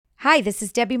Hi, this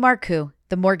is Debbie Marcoux,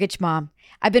 the Mortgage Mom.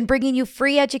 I've been bringing you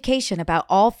free education about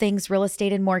all things real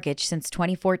estate and mortgage since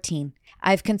 2014.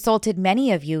 I've consulted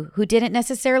many of you who didn't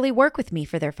necessarily work with me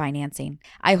for their financing.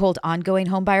 I hold ongoing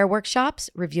homebuyer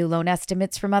workshops, review loan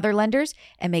estimates from other lenders,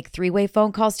 and make three-way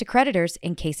phone calls to creditors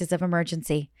in cases of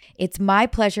emergency. It's my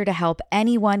pleasure to help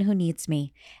anyone who needs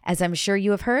me. As I'm sure you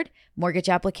have heard, mortgage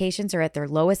applications are at their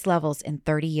lowest levels in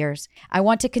 30 years. I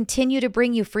want to continue to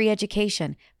bring you free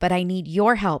education, but I need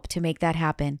your help to make that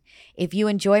happen. If you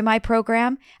enjoy my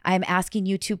program, I am asking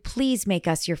you to please make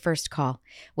us your first call.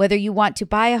 Whether you want to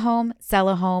buy a home, sell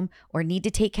a home, or need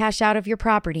to take cash out of your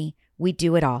property, we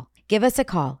do it all. Give us a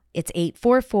call. It's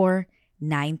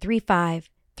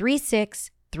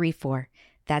 844-935-3634.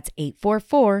 That's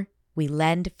 844 We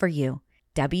Lend for You.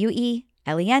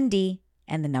 WELEND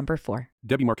and the number 4.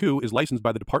 Debbie Marcoux is licensed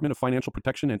by the Department of Financial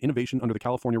Protection and Innovation under the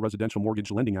California Residential Mortgage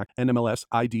Lending Act, NMLS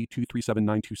ID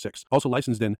 237926. Also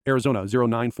licensed in Arizona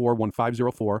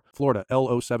 0941504, Florida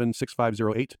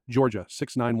L076508, Georgia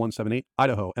 69178,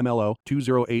 Idaho MLO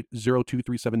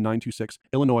 20802379926,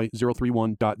 Illinois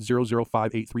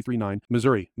 031.0058339,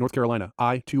 Missouri, North Carolina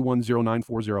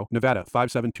I210940, Nevada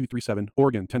 57237,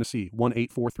 Oregon, Tennessee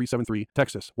 184373,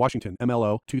 Texas, Washington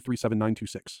MLO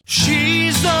 237926.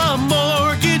 She's the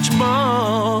Mortgage Mom.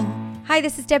 Hi,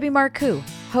 this is Debbie Marcoux,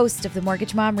 host of the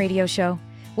Mortgage Mom radio show.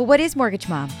 Well, what is Mortgage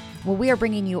Mom? Well, we are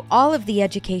bringing you all of the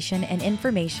education and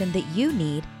information that you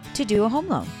need to do a home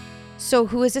loan. So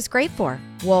who is this great for?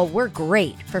 Well, we're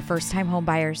great for first-time home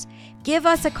buyers. Give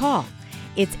us a call.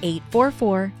 It's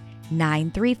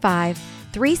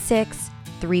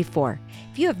 844-935-3634.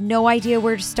 If you have no idea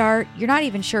where to start, you're not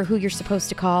even sure who you're supposed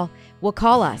to call, well,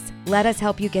 call us. Let us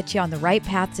help you get you on the right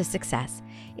path to success.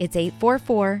 It's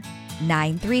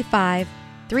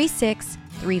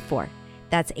 844-935-3634.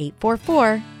 That's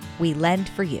 844 We Lend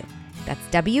for You. That's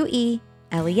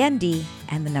WELEND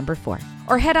and the number 4.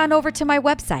 Or head on over to my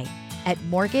website at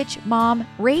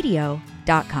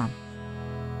mortgagemomradio.com.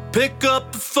 Pick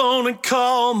up the phone and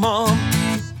call Mom.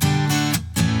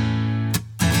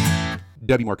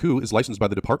 Debbie Marcoux is licensed by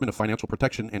the Department of Financial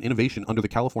Protection and Innovation under the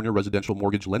California Residential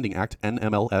Mortgage Lending Act,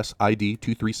 NMLS ID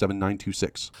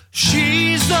 237926.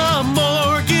 She's the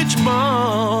Mortgage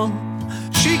Mom.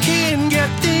 She can get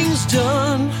things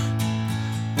done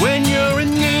when you're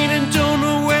in need and don't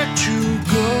know where to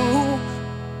go.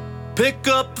 Pick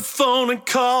up the phone and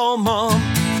call Mom.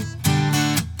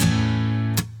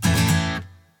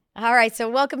 All right, so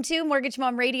welcome to Mortgage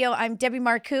Mom Radio. I'm Debbie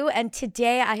Marcoux, and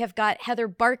today I have got Heather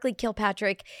Barkley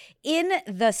Kilpatrick in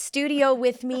the studio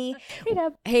with me. Hey,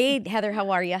 Deb. Hey, Heather,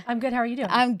 how are you? I'm good. How are you doing?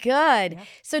 I'm good. Yeah.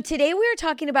 So today we are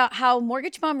talking about how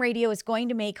Mortgage Mom Radio is going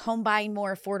to make home buying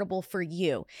more affordable for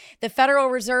you. The Federal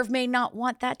Reserve may not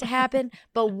want that to happen,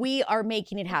 but we are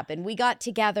making it happen. We got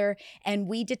together and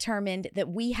we determined that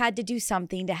we had to do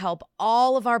something to help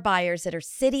all of our buyers that are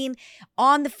sitting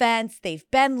on the fence. They've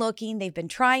been looking, they've been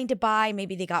trying to buy,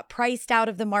 maybe they got priced out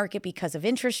of the market because of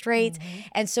interest rates.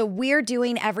 And so we're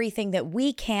doing everything that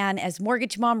we can as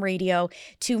Mortgage Mom Radio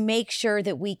to make sure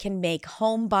that we can make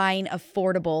home buying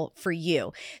affordable for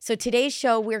you. So today's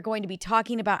show, we're going to be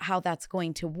talking about how that's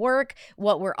going to work,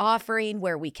 what we're offering,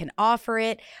 where we can offer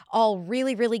it, all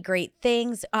really, really great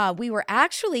things. We were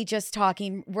actually just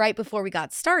talking right before we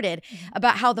got started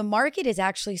about how the market is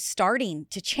actually starting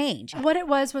to change. What it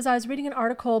was I was reading an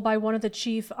article by one of the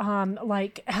chief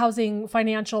housing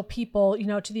financial people,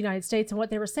 to the United States. And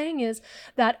what they were saying is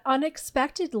that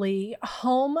unexpectedly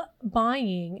home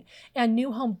buying and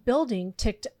new home building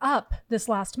ticked up this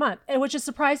last month, and which is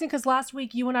surprising because last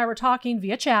week you and I were talking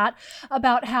via chat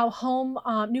about how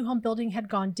new home building had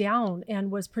gone down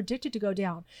and was predicted to go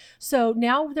down. So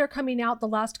now they're coming out the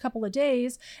last couple of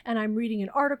days, and I'm reading in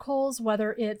articles,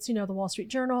 whether it's, the Wall Street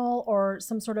Journal or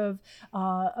some sort of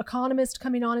economist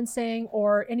coming on and saying,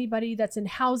 or anybody that's in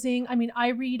housing. I mean, I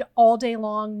read all day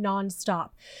long,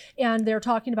 nonstop. And they're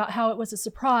talking about how it was a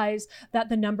surprise that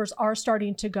the numbers are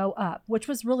starting to go up, which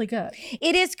was really good.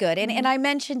 It is good. And I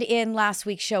mentioned in last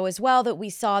week's show as well that we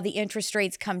saw the interest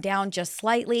rates come down just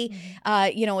slightly.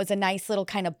 It was a nice little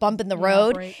kind of bump in the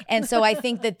road. And so I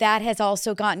think that has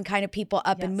also gotten kind of people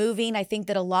up and moving. I think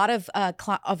that a lot of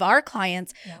our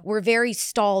clients were very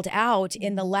stalled out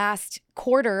in the last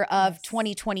quarter of Yes.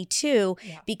 2022,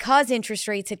 because interest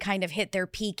rates had kind of hit their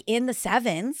peak in the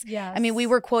sevens. Yes. I mean, we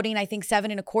were quoting, I think,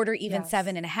 7.25, even Yes.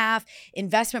 7.5,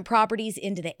 investment properties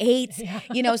into the 8s,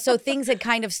 Yeah. so things had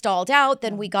kind of stalled out.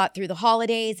 Then we got through the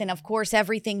holidays, and of course,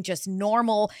 everything just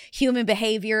normal human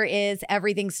behavior is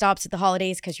everything stops at the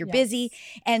holidays because you're busy.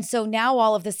 And so now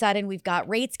all of a sudden we've got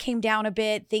rates came down a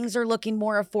bit. Things are looking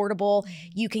more affordable.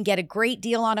 You can get a great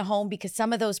deal on a home because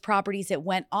some of those properties that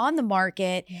went on the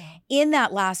market in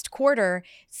that last quarter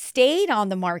stayed on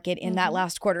the market in that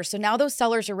last quarter. So now those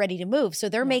sellers are ready to move. So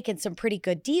they're making some pretty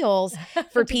good deals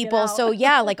for people. So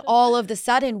like all of the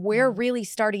sudden we're really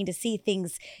starting to see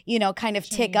things, kind of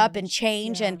tick up and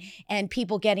change and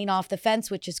people getting off the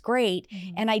fence, which is great.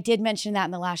 And I did mention that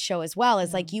in the last show as well,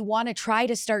 is like you want to try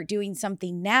to start doing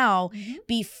something now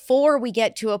before we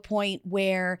get to a point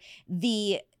where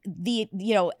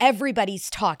everybody's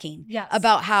talking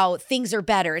about how things are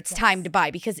better. It's time to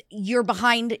buy because you're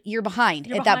behind at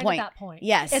that point.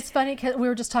 Yes. It's funny because we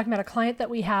were just talking about a client that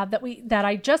we have that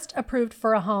I just approved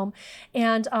for a home.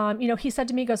 And, he said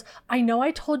to me, he goes, I know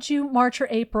I told you March or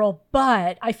April,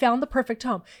 but I found the perfect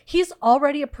home. He's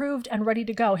already approved and ready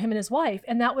to go, him and his wife.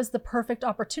 And that was the perfect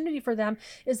opportunity for them,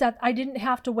 is that I didn't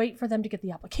have to wait for them to get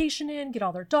the application in, get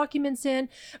all their documents in,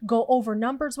 go over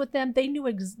numbers with them. They knew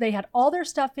they had all their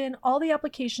stuff in, all the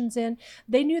applications in.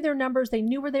 They knew their numbers. They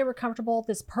knew where they were comfortable.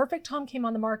 This perfect home came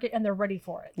on the market and they're ready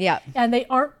for it. Yeah. And they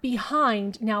aren't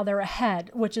behind. Now they're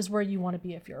ahead, which is where you want to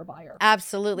be if you're a buyer.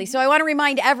 Absolutely. So I want to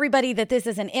remind everybody that this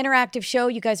is an interactive show.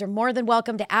 You guys are more than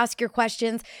welcome to ask your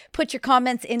questions. Put your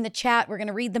comments in the chat. We're going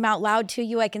to read them out loud to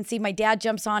you. I can see my dad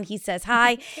jumps on. He says,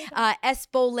 hi.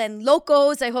 Espolen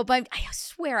Locos. I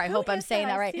swear I hope I'm saying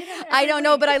that right. I don't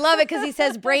know, but I love it because he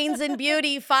says brains and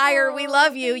beauty, fire. We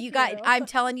love you. You guys, I'm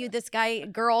telling you, this guy,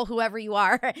 girl, whoever you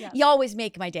are, you always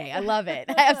make my day. I love it.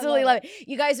 I absolutely love it.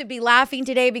 You guys would be laughing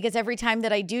today because every time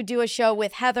that I do a show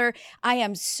with Heather, I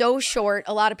am so short.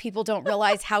 A lot of people don't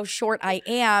realize how short I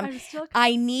am.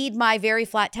 I need my very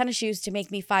flat tennis shoes to make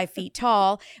me 5 feet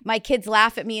tall. My kids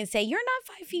laugh at me and say, you're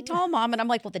not 5 feet tall, Mom. And I'm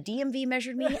like, well, the DMV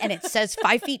measured me and it says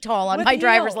 5 feet tall on my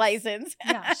driver's license.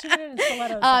 Yeah, she went in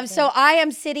stilettos. So I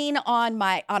am sitting on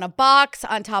a box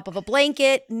on top of a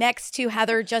blanket next to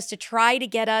Heather just to try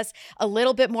to get us a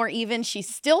little bit more even.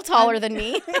 She's still taller than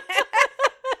me.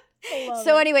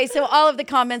 So anyway, so all of the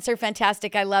comments are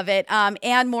fantastic. I love it.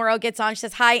 Ann Morrow gets on. She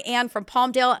says, hi, Ann from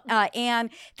Palmdale. Ann,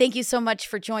 thank you so much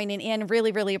for joining in.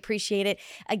 Really, really appreciate it.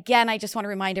 Again, I just want to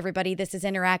remind everybody, this is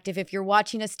interactive. If you're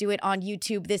watching us do it on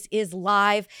YouTube, this is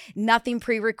live, nothing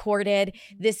pre-recorded.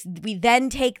 We then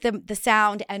take the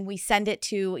sound and we send it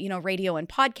to, radio and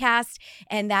podcast.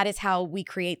 And that is how we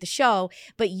create the show.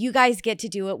 But you guys get to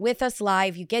do it with us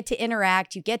live. You get to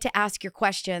interact. You get to ask your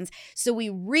questions. So we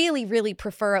really, really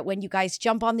prefer it when you guys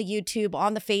jump on the YouTube,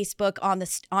 on the Facebook,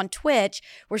 on Twitch.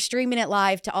 We're streaming it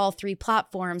live to all 3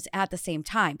 platforms at the same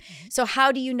time. So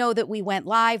how do you know that we went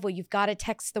live? Well, you've got to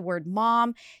text the word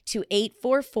mom to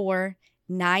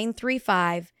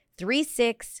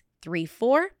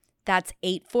 844-935-3634. That's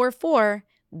 844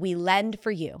 We Lend for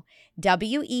You.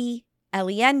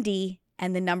 WELEND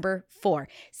and the number 4.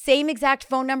 Same exact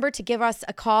phone number to give us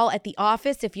a call at the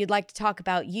office if you'd like to talk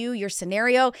about your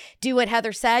scenario. Do what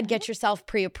Heather said, get yourself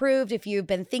pre-approved. If you've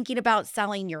been thinking about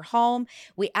selling your home,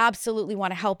 we absolutely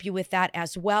want to help you with that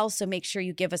as well. So make sure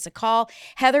you give us a call.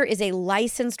 Heather is a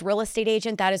licensed real estate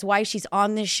agent. That is why she's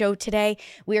on this show today.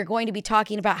 We are going to be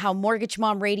talking about how Mortgage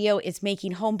Mom Radio is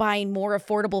making home buying more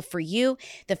affordable for you.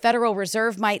 The Federal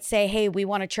Reserve might say, hey, we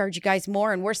want to charge you guys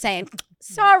more. And we're saying,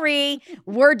 sorry,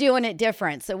 we're doing it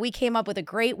different. So we came up with a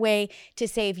great way to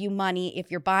save you money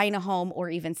if you're buying a home or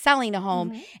even selling a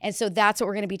home. And so that's what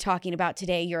we're going to be talking about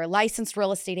today. You're a licensed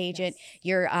real estate agent.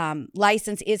 Your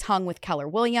license is hung with Keller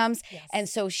Williams. And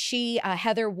so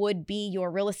Heather would be your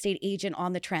real estate agent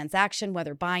on the transaction,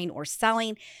 whether buying or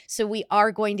selling. So we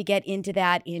are going to get into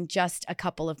that in just a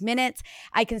couple of minutes.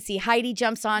 I can see Heidi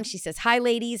jumps on. She says, hi,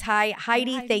 ladies. Hi,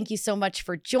 Heidi. Thank you so much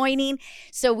for joining.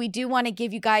 So we do want to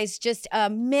give you guys just a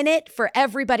minute for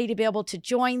everybody to be able to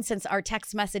join, since our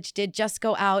text message did just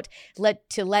go out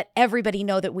to let everybody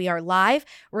know that we are live.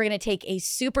 We're going to take a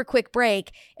super quick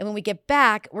break. And when we get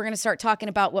back, we're going to start talking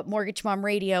about what Mortgage Mom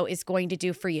Radio is going to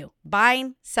do for you.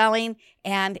 Buying, selling,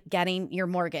 and getting your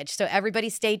mortgage. So everybody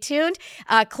stay tuned.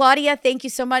 Claudia, thank you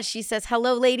so much. She says,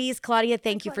 hello, ladies. Claudia,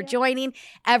 thank you for joining.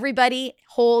 Everybody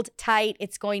hold tight.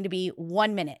 It's going to be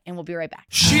 1 minute and we'll be right back.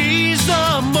 She's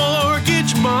the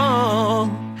Mortgage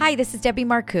Mom. Hi, this is Debbie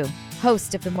Marcoux,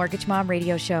 host of the Mortgage Mom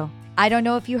Radio Show. I don't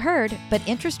know if you heard, but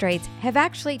interest rates have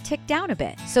actually ticked down a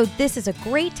bit. So this is a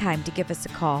great time to give us a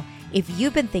call if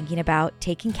you've been thinking about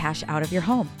taking cash out of your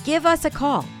home. Give us a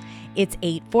call. It's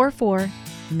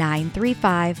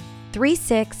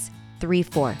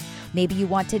 844-935-3634. Maybe you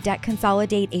want to debt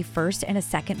consolidate a first and a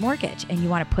second mortgage and you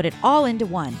want to put it all into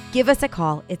one. Give us a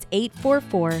call. It's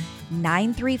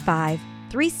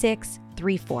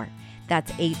 844-935-3634.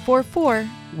 That's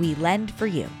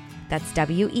 844-WE-LEND-FOR-YOU. That's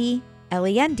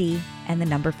WELEND and the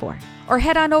number 4. Or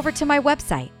head on over to my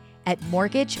website at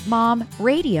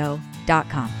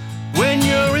mortgagemomradio.com. When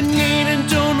you're in need and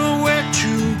don't know where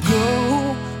to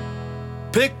go,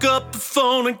 pick up the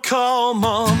phone and call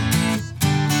Mom.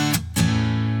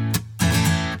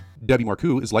 Debbie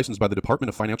Marcoux is licensed by the Department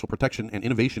of Financial Protection and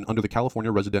Innovation under the California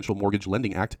Residential Mortgage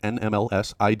Lending Act,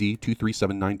 NMLS ID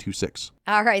 237926.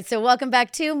 All right, so welcome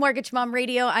back to Mortgage Mom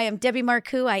Radio. I am Debbie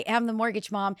Marcoux. I am the Mortgage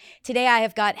Mom. Today I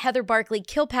have got Heather Barkley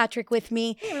Kilpatrick with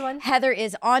me. Hey, everyone. Heather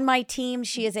is on my team.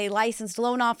 She is a licensed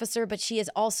loan officer, but she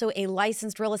is also a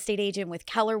licensed real estate agent with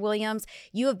Keller Williams.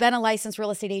 You have been a licensed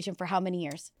real estate agent for how many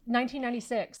years?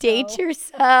 1996. Date so-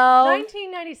 yourself.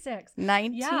 1996.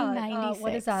 1996. Yeah,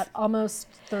 what is that? Almost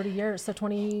 30 years. So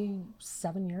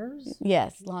 27 years?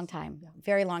 Yes, long time.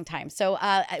 Very long time. So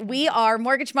we are,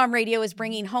 Mortgage Mom Radio is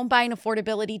bringing home buying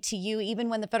affordability to you. Even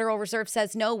when the Federal Reserve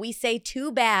says no, we say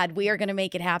too bad. We are going to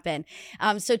make it happen.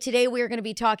 So today we are going to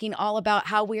be talking all about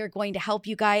how we are going to help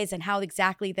you guys and how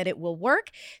exactly that it will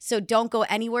work. So don't go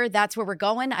anywhere. That's where we're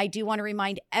going. I do want to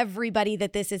remind everybody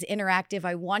that this is interactive.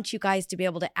 I want you guys to be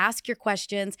able to ask your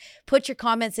questions, put your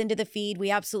comments into the feed. We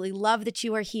absolutely love that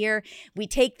you are here. We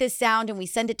take this sound and we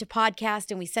send it to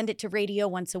podcast and we send it to radio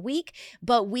once a week,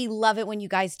 but we love it when you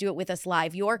guys do it with us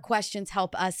live. Your questions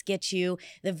help us get you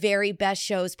the very best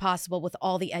shows possible with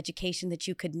all the education that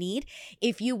you could need.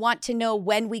 If you want to know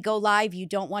when we go live, you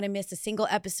don't want to miss a single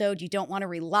episode, you don't want to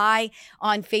rely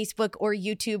on Facebook or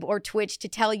YouTube or Twitch to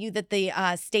tell you that the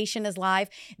station is live,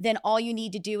 then all you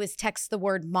need to do is text the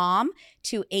word MOM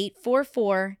to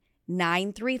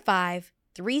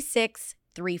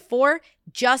 844-935-3634.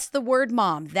 Just the word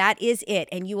mom. That is it.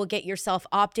 And you will get yourself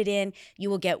opted in. You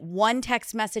will get one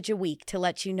text message a week to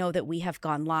let you know that we have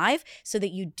gone live so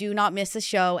that you do not miss a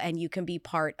show and you can be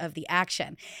part of the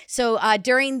action. So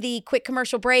during the quick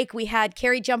commercial break, we had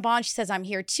Carrie jump on. She says, I'm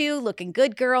here too. Looking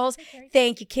good, girls. Hey,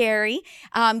 thank you, Carrie.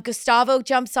 Gustavo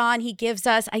jumps on. He gives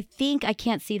us, I think I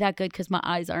can't see that good because my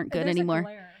eyes aren't good anymore.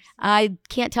 I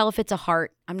can't tell if it's a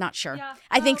heart. I'm not sure. Yeah.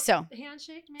 I think so.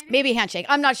 Handshake, maybe? Maybe a handshake.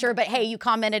 I'm not sure, but hey, you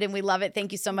commented and we love it.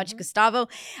 Thank you so much, Gustavo.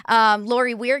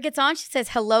 Lori Weir gets on. She says,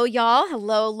 hello, y'all.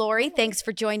 Hello, Lori. Thanks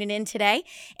for joining in today.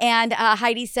 And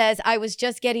Heidi says, I was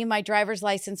just getting my driver's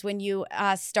license when you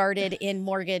started in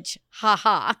mortgage. Ha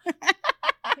ha.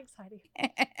 Thanks, Heidi.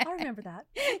 I remember that.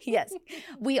 Yes,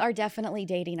 we are definitely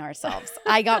dating ourselves.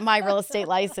 I got my real estate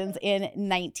license in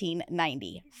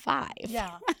 1995. Yeah.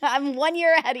 I'm 1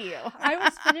 year ahead of you. I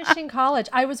was finishing college.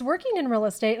 I was working in real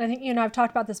estate. And I think, I've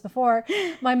talked about this before.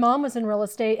 My mom was in real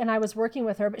estate and I was working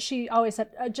with her, but she always said,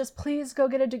 just please go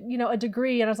get a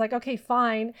degree. And I was like, okay,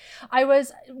 fine.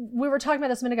 We were talking about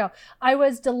this a minute ago. I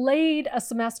was delayed a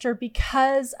semester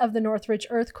because of the Northridge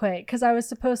earthquake, because I was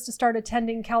supposed to start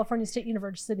attending California State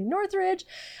University Northridge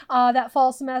that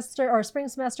fall semester or spring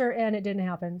semester, and it didn't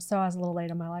happen. So I was a little late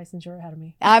on my license. You're ahead of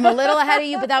me. I'm a little ahead of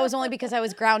you, but that was only because I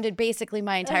was grounded basically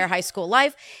my entire high school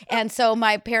life. And so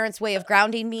my parents' way of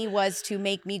grounding me was to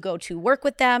make me go to work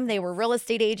with them. They were real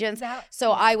estate agents.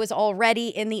 So I was already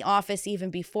in the office even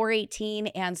before 18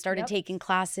 and started taking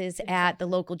classes at the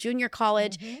local junior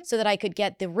college so that I could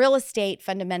get the real estate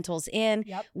fundamentals in.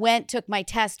 Went, took my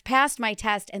test, passed my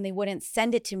test, and they wouldn't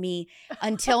send it to me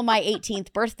until my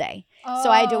 18th birthday.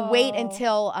 So I had to wait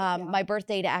until my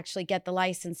birthday to actually get the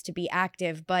license to be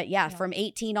active. But from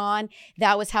 18 on,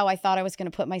 that was how I thought I was going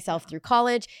to put myself through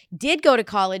college. Did go to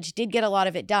college, did get a lot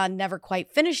of it done, never quite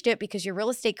finished it because your real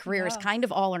estate career is kind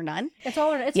of all or none. It's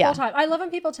all or none. It's full time. I love when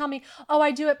people tell me, oh,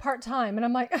 I do it part time. And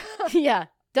I'm like,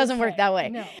 doesn't work that way.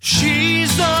 No.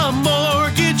 She's the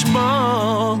Mortgage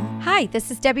Mom. Hi, this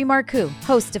is Debbie Marcoux,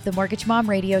 host of the Mortgage Mom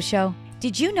Radio Show.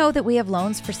 Did you know that we have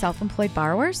loans for self-employed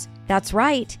borrowers? That's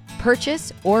right.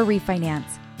 Purchase or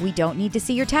refinance. We don't need to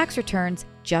see your tax returns,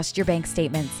 just your bank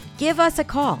statements. Give us a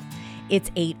call. It's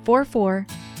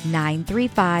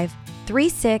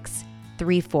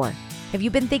 844-935-3634. Have you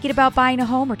been thinking about buying a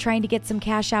home or trying to get some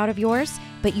cash out of yours,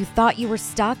 but you thought you were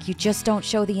stuck, you just don't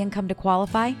show the income to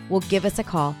qualify? Well, give us a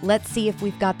call. Let's see if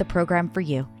we've got the program for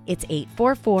you. It's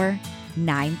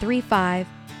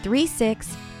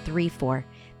 844-935-3634.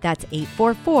 That's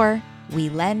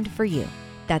 844-WE-LEND-FOR-YOU.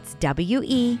 That's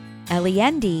WELEND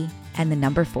and the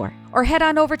number 4. Or head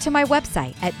on over to my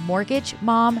website at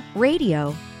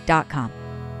mortgagemomradio.com.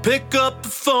 Pick up the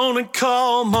phone and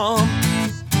call Mom.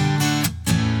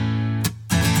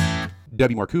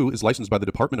 Debbie Marcoux is licensed by the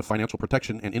Department of Financial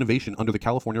Protection and Innovation under the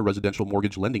California Residential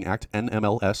Mortgage Lending Act,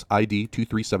 NMLS ID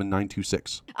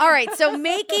 237926. All right, so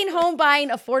making home buying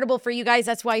affordable for you guys,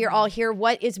 that's why you're all here.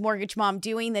 What is Mortgage Mom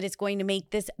doing that is going to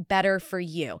make this better for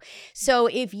you? So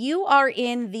if you are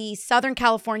in the Southern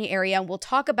California area, and we'll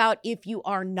talk about if you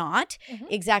are not,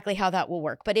 exactly how that will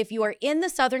work. But if you are in the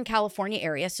Southern California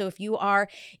area, so if you are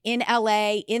in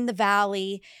LA, in the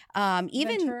Valley,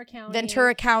 even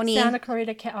Ventura County, Santa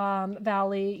Clarita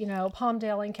Valley, you know,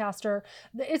 Palmdale, Lancaster,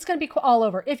 it's going to be all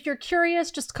over. If you're curious,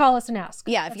 just call us and ask.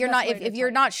 Yeah, if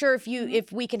you're not sure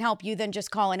if we can help you, then just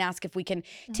call and ask if we can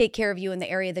take care of you in the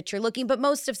area that you're looking. But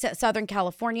most of Southern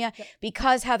California,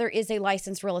 because Heather is a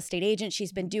licensed real estate agent,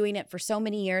 she's been doing it for so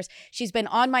many years. She's been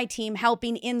on my team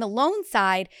helping in the loan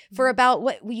side for about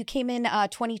you came in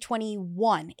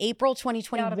 2021, April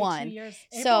 2021. Yeah, 2 years.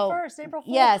 So April 4th.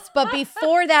 Yes, but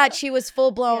before that, she was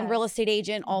full blown real estate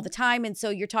agent all the time, and so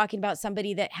you're talking about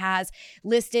somebody that has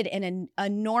listed an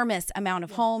enormous amount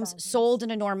of homes, sold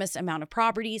an enormous amount of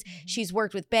properties. She's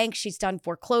worked with banks. She's done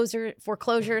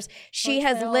foreclosures. She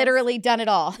has literally done it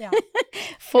all. Yeah.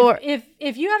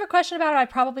 If you have a question about it, I've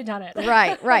probably done it.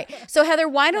 Right. So Heather,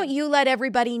 why don't you let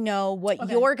everybody know what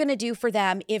you're going to do for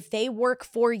them if they work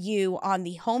for you on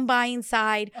the home buying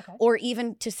side or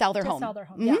even to sell their home?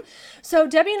 Yeah. So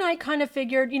Debbie and I kind of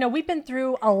figured, you know, we've been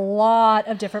through a lot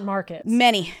of different markets.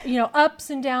 Many. You know, ups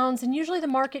and downs, and usually the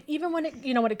market, even when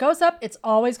it goes up, it's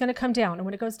always going to come down, and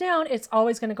when it goes down, it's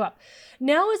always going to go up.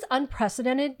 Now is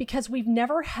unprecedented because we've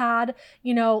never had,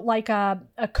 you know, like a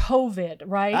COVID,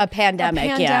 right? A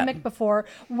pandemic before,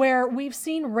 where we've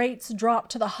seen rates drop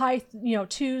to the high, you know,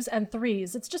 2s and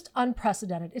 3s. It's just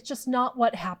unprecedented. It's just not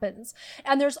what happens.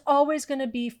 And there's always going to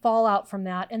be fallout from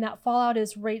that. And that fallout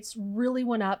is rates really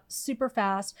went up super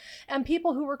fast. And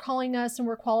people who were calling us and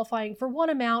were qualifying for one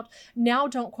amount now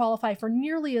don't qualify for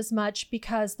nearly as much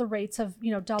because the rates have,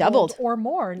 you know, doubled or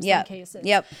more in some cases.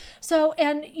 Yep. So,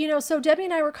 and, you know, so Debbie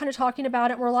and I were kind of talking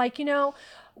about it. We're like, you know,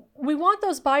 we want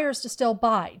those buyers to still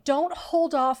buy. Don't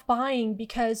hold off buying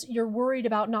because you're worried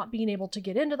about not being able to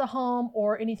get into the home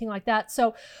or anything like that.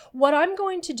 So what I'm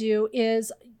going to do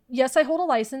is, yes, I hold a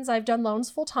license. I've done loans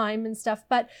full time and stuff.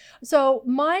 But so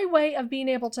my way of being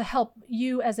able to help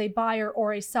you as a buyer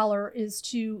or a seller is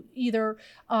to either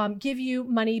give you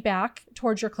money back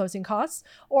towards your closing costs,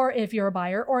 or if you're a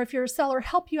buyer, or if you're a seller,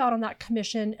 help you out on that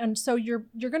commission. And so you're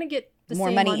going to get more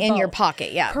money in your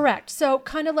pocket. Yeah. Correct. So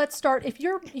kind of let's start. If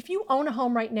you own a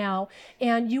home right now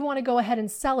and you want to go ahead and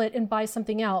sell it and buy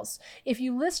something else, if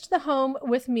you list the home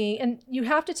with me, and you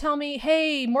have to tell me,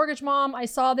 hey, Mortgage Mom, I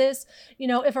saw this, you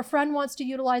know, if a friend wants to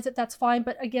utilize it, that's fine.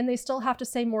 But again, they still have to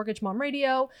say Mortgage Mom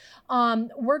Radio.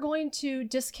 We're going to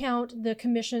discount the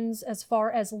commissions as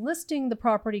far as listing the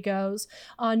property goes.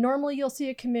 Normally you'll see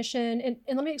a commission, and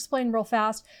let me explain real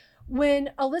fast. When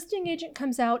a listing agent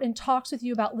comes out and talks with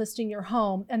you about listing your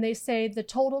home and they say the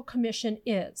total commission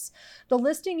is, the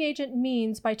listing agent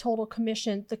means by total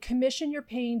commission, the commission you're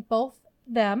paying both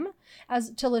them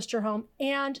as to list your home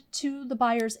and to the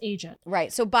buyer's agent.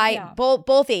 Right. So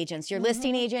both agents, your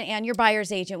listing agent and your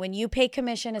buyer's agent, when you pay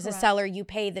commission as a seller, you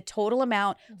pay the total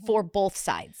amount for both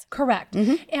sides. Correct.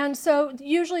 And so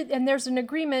usually, and there's an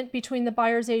agreement between the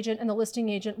buyer's agent and the listing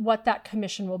agent what that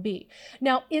commission will be.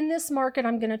 Now, in this market,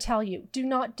 I'm going to tell you, do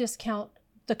not discount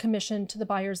the commission to the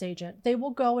buyer's agent. They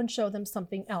will go and show them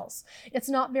something else. It's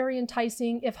not very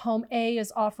enticing if home A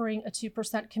is offering a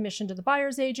 2% commission to the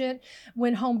buyer's agent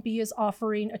when home B is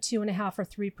offering a 2.5% or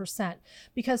 3%.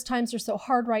 Because times are so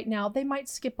hard right now, they might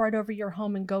skip right over your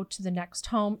home and go to the next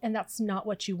home, and that's not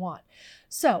what you want.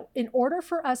 So in order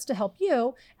for us to help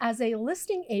you as a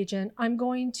listing agent, I'm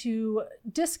going to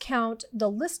discount the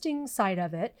listing side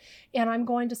of it. And I'm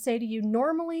going to say to you,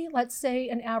 normally, let's say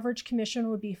an average commission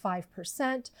would be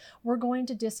 5%. We're going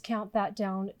to discount that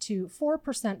down to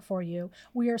 4% for you.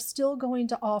 We are still going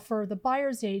to offer the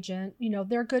buyer's agent, you know,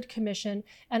 their good commission,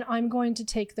 and I'm going to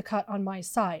take the cut on my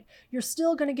side. You're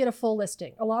still going to get a full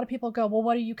listing. A lot of people go, well,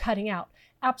 what are you cutting out?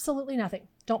 Absolutely nothing.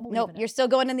 Don't believe in it. You're still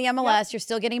going in the MLS. You're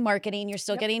still getting marketing. You're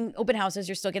still getting open houses.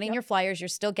 You're still getting your flyers. You're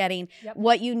still getting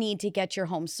what you need to get your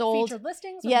home sold. Featured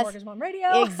listings on Mortgage Mom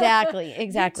Radio. Exactly.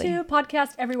 YouTube,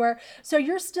 podcast, everywhere. So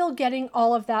you're still getting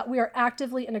all of that. We are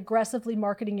actively and aggressively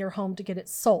marketing your home to get it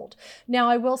sold. Now,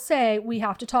 I will say we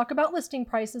have to talk about listing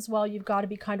price as well. You've got to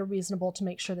be kind of reasonable to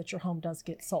make sure that your home does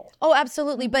get sold. Oh,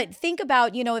 absolutely. But think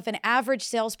about, you know, if an average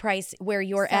sales price where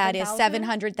you're at is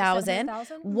 $700,000,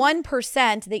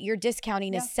 1% that you're discounting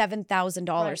buying is $7,000.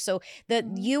 Right. So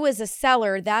you as a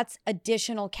seller, that's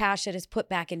additional cash that is put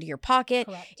back into your pocket.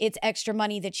 Correct. It's extra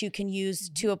money that you can use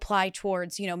to apply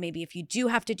towards, maybe if you do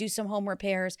have to do some home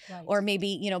repairs or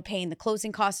maybe, paying the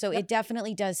closing costs. So it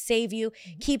definitely does save you,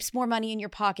 keeps more money in your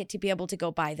pocket to be able to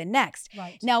go buy the next.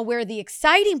 Right. Now, where the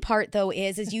exciting part though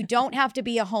is you don't have to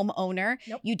be a homeowner.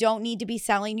 You don't need to be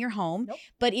selling your home.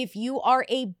 But if you are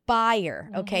a buyer,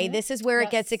 okay, this is where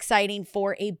it gets exciting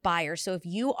for a buyer. So if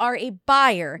you are a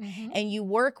buyer and you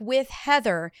work with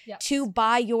Heather to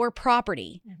buy your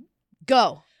property,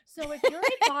 go. So if you're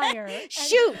a buyer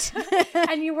shoot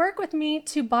and you work with me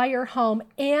to buy your home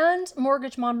and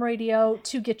Mortgage Mom Radio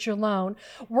to get your loan,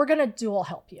 we're going to dual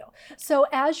help you. So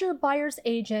as your buyer's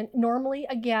agent, normally,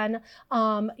 again,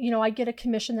 I get a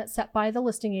commission that's set by the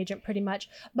listing agent pretty much,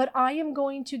 but I am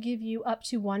going to give you up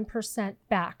to 1%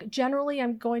 back. Generally,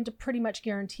 I'm going to pretty much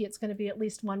guarantee it's going to be at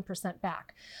least 1%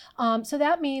 back. So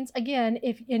that means, again,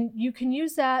 and you can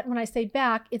use that when I say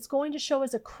back, it's going to show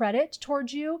as a credit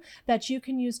towards you that you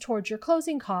can use towards your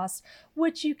closing costs,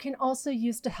 which you can also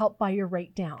use to help buy your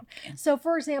rate down. So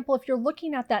for example, if you're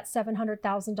looking at that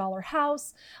 $700,000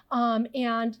 house,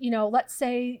 and let's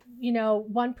say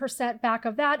 1% back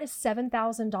of that is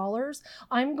 $7,000,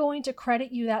 I'm going to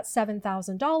credit you that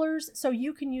 $7,000 so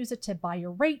you can use it to buy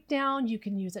your rate down. You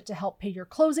can use it to help pay your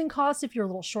closing costs if you're a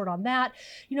little short on that.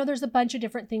 There's a bunch of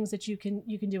different things that you can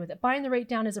do with it. Buying the rate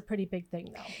down is a pretty big thing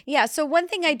though. Yeah. So one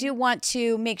thing I do want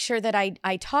to make sure that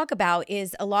I talk about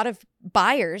is a lot of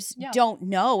buyers don't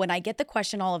know, and I get the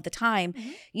question all of the time,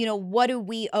 what do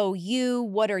we owe you?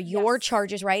 What are your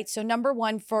charges, right? So number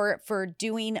one, for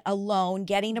doing a loan,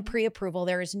 getting a pre-approval,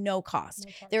 there is no cost.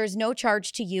 There is no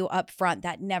charge to you up front.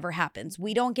 That never happens.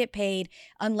 We don't get paid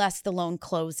unless the loan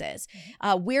closes.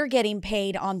 We're getting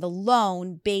paid on the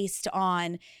loan based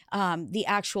on the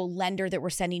actual lender that we're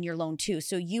sending your loan to.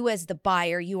 So you as the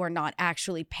buyer, you are not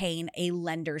actually paying a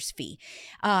lender's fee.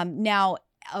 Now,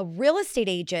 a real estate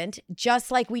agent,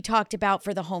 just like we talked about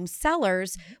for the home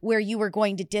sellers, where you were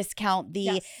going to discount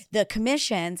the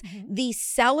commissions, the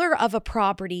seller of a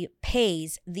property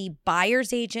pays the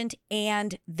buyer's agent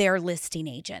and their listing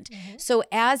agent. So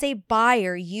as a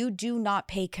buyer, you do not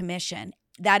pay commission.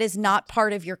 That is not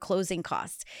part of your closing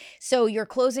costs. So your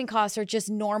closing costs are just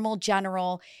normal,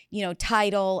 general,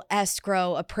 title,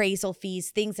 escrow, appraisal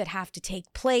fees, things that have to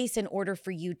take place in order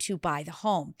for you to buy the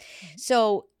home.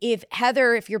 So if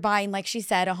you're buying, like she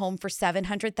said, a home for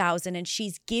 $700,000 and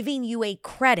she's giving you a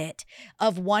credit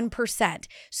of 1%,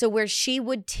 so where she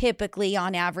would typically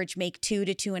on average make 2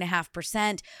 to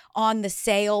 2.5% on the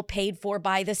sale paid for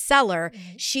by the seller,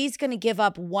 she's going to give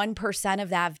up 1% of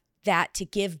that to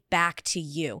give back to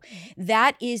you.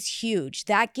 That is huge.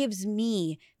 That gives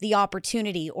me the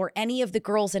opportunity, or any of the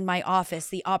girls in my office,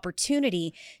 the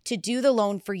opportunity to do the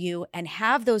loan for you and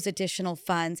have those additional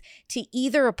funds to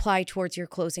either apply towards your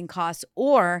closing costs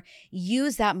or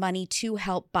use that money to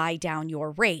help buy down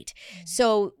your rate.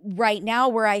 So right now,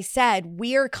 where I said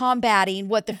we're combating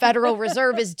what the Federal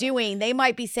Reserve is doing, they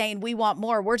might be saying we want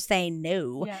more. We're saying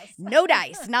no, no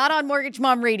dice, not on Mortgage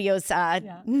Mom Radio's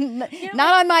not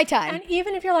on my time. And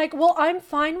even if you're like, well, I'm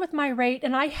fine with my rate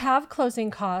and I have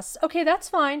closing costs. Okay, that's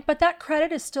fine. But that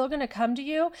credit is still going to come to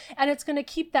you and it's going to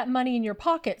keep that money in your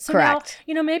pocket. So Correct.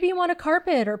 Now, maybe you want a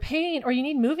carpet or paint or you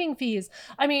need moving fees.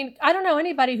 I mean, I don't know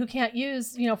anybody who can't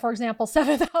use, for example,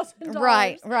 $7,000.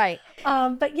 Right.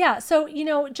 But yeah, so,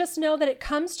 just know that it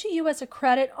comes to you as a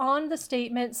credit on the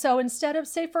statement. So instead of,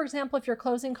 say, for example, if your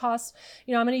closing costs,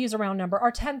 I'm going to use a round number,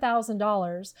 are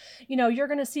 $10,000, you're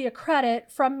going to see a credit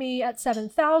from me at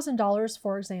 $7,000,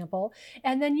 for example,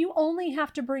 and then you only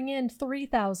have to bring in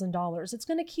 $3,000. It's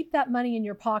going to keep that money in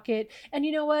your pocket. And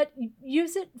you know what?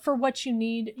 Use it for what you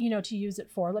need, to use it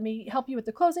for. Let me help you with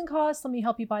the closing costs. Let me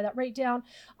help you buy that rate down,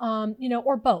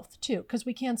 or both too, because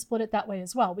we can split it that way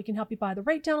as well. We can help you buy the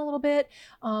rate down a little bit,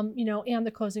 and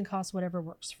the closing costs, whatever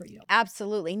works for you.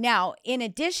 Absolutely. Now, in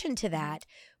addition to that,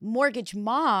 Mortgage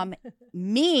Mom,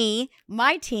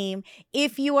 my team,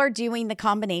 if you are doing the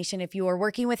combination, if you are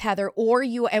working with Heather or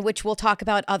which we'll talk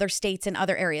about other states and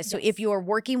other areas. So if you are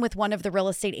working with one of the real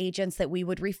estate agents that we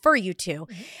would refer you to,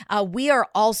 we are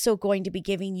also going to be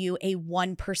giving you a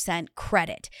 1%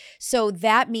 credit. So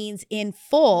that means in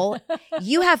full,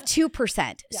 you have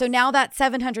 2%. So now that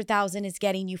 $700,000 is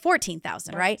getting you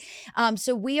 $14,000, right?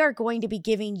 So we are going to be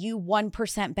giving you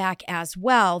 1% back as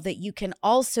well that you can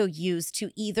also use to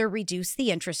either reduce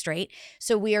the interest rate.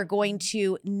 So we are going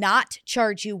to not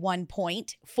charge you 1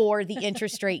 point for the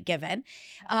interest rate given,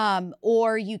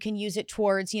 or you can use it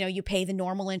towards, you pay the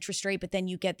normal interest rate, but then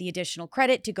you get the additional credit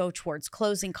credit to go towards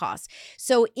closing costs.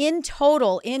 So in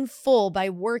total, in full, by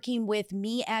working with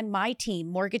me and my team,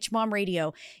 Mortgage Mom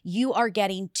Radio, you are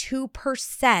getting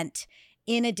 2%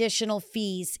 in additional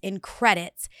fees in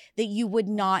credits that you would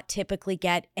not typically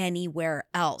get anywhere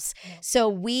else. So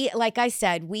we, like I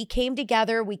said, we came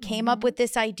together, we came up with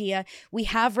this idea. We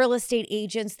have real estate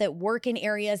agents that work in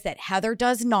areas that Heather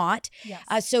does not.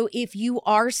 Yes. So if you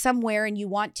are somewhere and you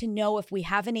want to know if we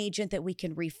have an agent that we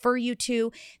can refer you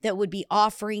to that would be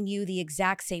offering you the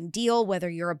exact same deal, whether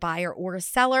you're a buyer or a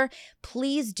seller,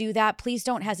 please do that. Please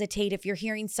don't hesitate. If you're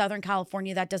here in Southern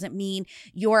California, that doesn't mean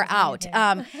you're out.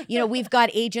 We've got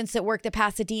agents that work the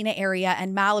Pasadena area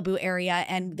and Malibu area,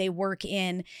 and they work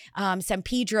in San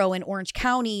Pedro and Orange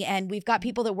County. And we've got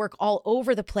people that work all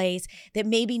over the place that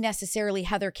maybe necessarily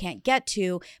Heather can't get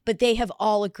to, but they have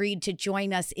all agreed to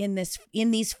join us in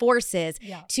these forces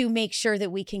to make sure that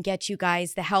we can get you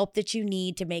guys the help that you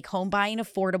need to make home buying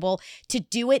affordable, to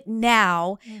do it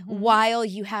now while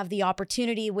you have the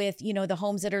opportunity with, the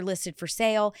homes that are listed for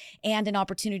sale, and an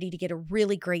opportunity to get a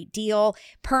really great deal,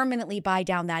 permanently buy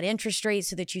down that interest rate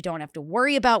so that you don't have to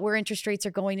worry about where interest rates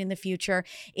are going in the future.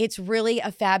 It's really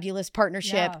a fabulous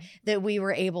partnership that we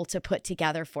were able to put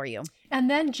together for you. And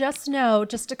then just know,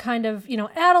 just to kind of,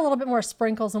 add a little bit more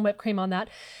sprinkles and whipped cream on that.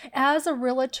 As a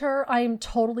realtor, I am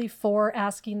totally for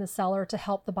asking the seller to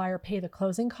help the buyer pay the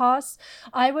closing costs.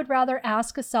 I would rather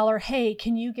ask a seller, hey,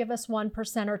 can you give us 1%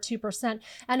 or 2%,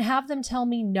 and have them tell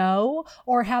me no,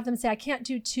 or have them say, I can't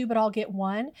do 2, but I'll get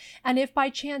 1. And if by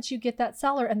chance you get that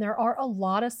seller, and there are a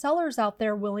lot of sellers out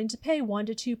there willing to pay 1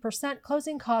 to 2%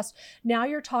 closing costs, now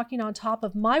you're talking on top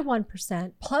of my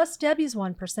 1% plus Debbie's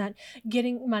 1%,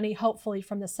 getting money hopefully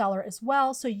from the seller as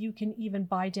well, so you can even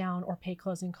buy down or pay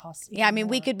closing costs.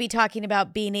 We could be talking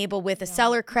about being able, with a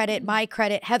seller credit, my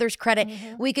credit, Heather's credit,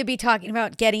 we could be talking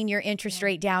about getting your interest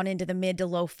rate down into the mid to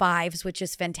low 5s, which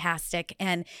is fantastic.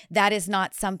 And that is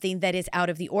not something that is out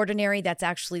of the ordinary. That's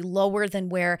actually lower than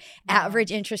where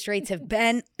average interest rates have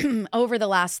been over the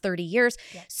last 30 years.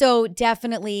 So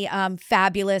definitely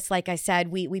fabulous. Like I said,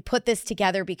 we put this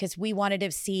together because we wanted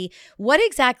to see what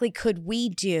exactly could we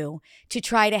do to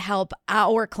try to help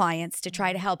our clients, to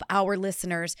try to help our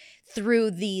listeners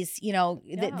through these,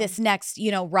 this next,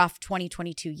 rough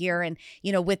 2022 year. And,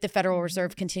 with the Federal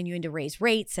Reserve continuing to raise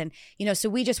rates. And, so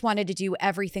we just wanted to do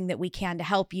everything that we can to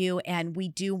help you. And we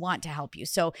do want to help you.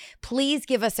 So please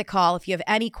give us a call. If you have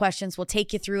any questions, we'll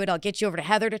take you through it. I'll get you over to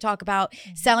Heather to talk about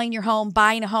selling your home,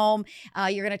 buying a home.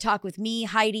 You're going to talk with me,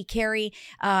 Heidi, Carrie,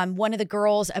 one of the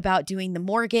girls, about doing the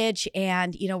mortgage.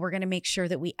 And, we're going to make sure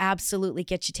that we absolutely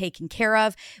get you taken care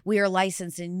of. We are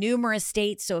licensed in numerous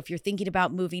states. So if you're thinking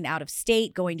about moving out of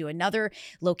state, going to another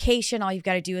location, all you've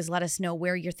got to do is let us know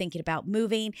where you're thinking about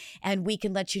moving, and we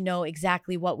can let you know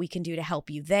exactly what we can do to help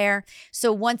you there.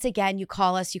 So once again, you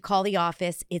call us, you call the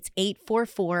office. It's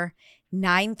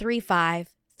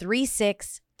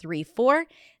 844-935-3634.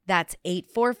 That's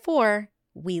 844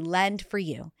 We Lend for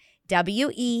You.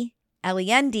 WELEND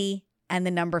and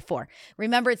the number 4.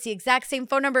 Remember, it's the exact same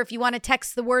phone number. If you want to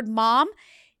text the word mom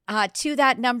to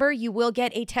that number, you will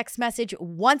get a text message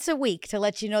once a week to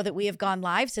let you know that we have gone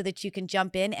live, so that you can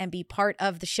jump in and be part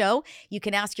of the show. You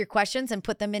can ask your questions and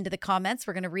put them into the comments.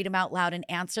 We're going to read them out loud and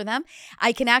answer them.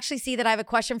 I can actually see that I have a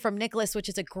question from Nicholas, which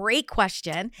is a great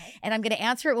question, and I'm going to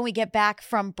answer it when we get back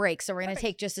from break. So we're going to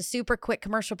take just a super quick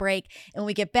commercial break, and when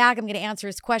we get back, I'm going to answer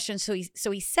his question.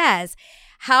 So he says,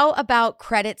 how about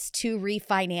credits to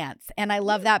refinance? And I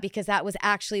love that, because that was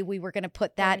actually, we were going to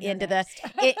put that into that's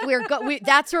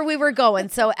where we were going.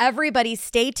 So everybody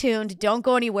stay tuned. Don't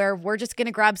go anywhere. We're just going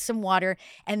to grab some water,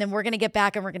 and then we're going to get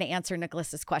back and we're going to answer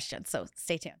Nicholas's question. So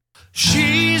stay tuned.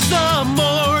 She's the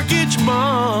Mortgage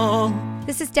Mom.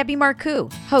 This is Debbie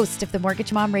Marcoux, host of the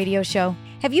Mortgage Mom Radio Show.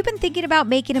 Have you been thinking about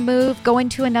making a move, going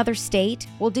to another state?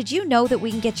 Well, did you know that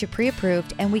we can get you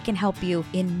pre-approved, and we can help you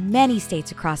in many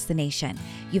states across the nation?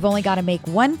 You've only got to make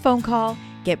one phone call,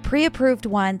 get pre-approved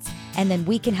once, and then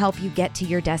we can help you get to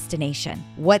your destination.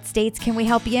 What states can we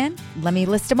help you in? Let me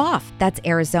list them off. That's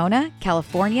Arizona,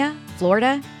 California,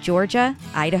 Florida, Georgia,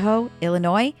 Idaho,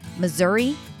 Illinois,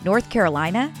 Missouri, North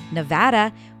Carolina,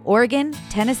 Nevada, Oregon,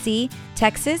 Tennessee,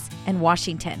 Texas, and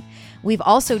Washington. We've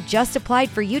also just applied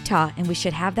for Utah, and we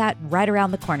should have that right around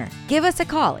the corner. Give us a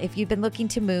call if you've been looking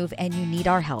to move and you need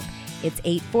our help. It's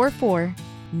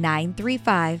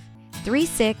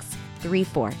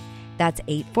 844-935-3634. That's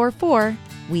 844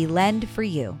 We Lend for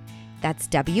You. That's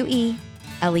WELEND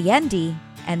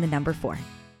and the number 4.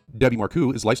 Debbie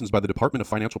Marcoux is licensed by the Department of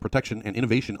Financial Protection and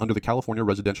Innovation under the California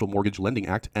Residential Mortgage Lending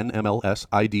Act, NMLS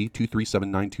ID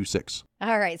 237926.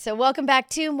 All right, so welcome back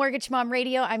to Mortgage Mom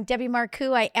Radio. I'm Debbie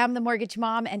Marcoux. I am the Mortgage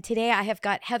Mom, and today I have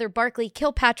got Heather Barkley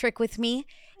Kilpatrick with me.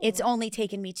 It's only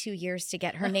taken me 2 years to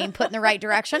get her name put in the right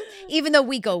direction, even though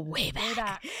we go way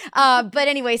back. But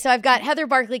anyway, so I've got Heather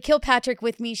Barkley Kilpatrick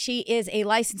with me. She is a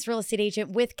licensed real estate agent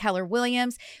with Keller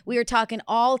Williams. We are talking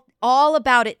all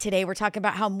about it today. We're talking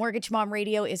about how Mortgage Mom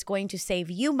Radio is going to save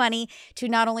you money to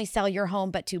not only sell your home,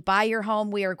 but to buy your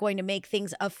home. We are going to make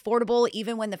things affordable.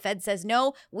 Even when the Fed says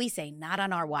no, we say not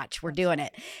on our watch. We're doing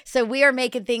it. So we are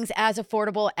making things as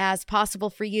affordable as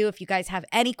possible for you. If you guys have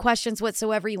any questions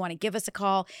whatsoever, you want to give us a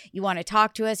call, you want to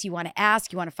talk to us, you want to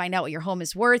ask, you want to find out what your home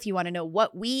is worth, you want to know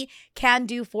what we can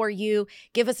do for you,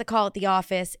 give us a call at the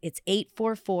office. It's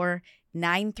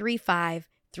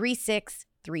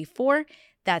 844-935-3634.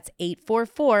 That's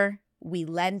 844 We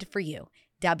Lend for You.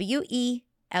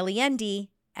 WELEND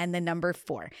and the number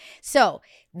 4. So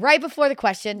right before the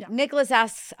question, Nicholas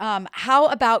asks, how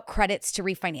about credits to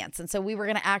refinance? And so we were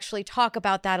going to actually talk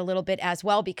about that a little bit as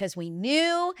well, because we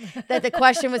knew that the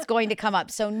question was going to come up.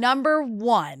 So number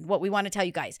 1, what we want to tell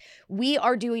you guys, we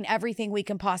are doing everything we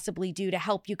can possibly do to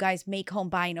help you guys make home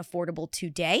buying affordable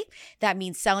today. That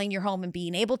means selling your home and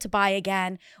being able to buy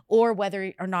again, or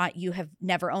whether or not you have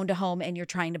never owned a home and you're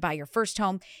trying to buy your first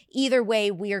home. Either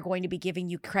way, we are going to be giving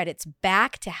you credits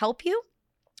back to help you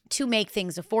to make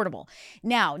things affordable.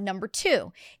 Now, number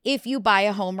 2, if you buy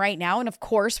a home right now, and of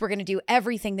course, we're going to do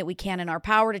everything that we can in our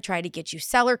power to try to get you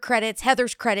seller credits,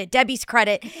 Heather's credit, Debbie's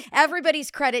credit, everybody's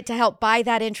credit to help buy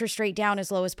that interest rate down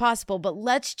as low as possible. But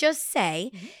let's just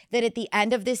say that at the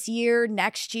end of this year,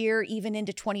 next year, even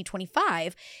into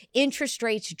 2025, interest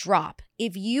rates drop.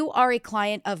 If you are a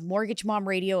client of Mortgage Mom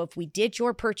Radio, if we did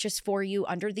your purchase for you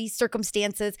under these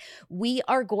circumstances, we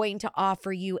are going to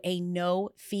offer you a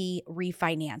no-fee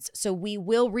refinance. So we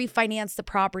will refinance the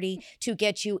property to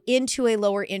get you into a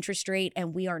lower interest rate,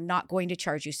 and we are not going to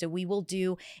charge you. So we will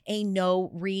do a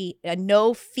no-fee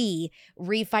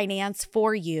refinance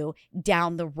for you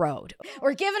down the road.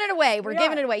 We're giving it away. We're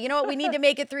giving it away. You know what? We need to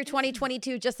make it through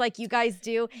 2022 just like you guys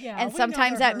do. And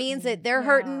sometimes that means that they're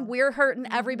hurting, we're hurting,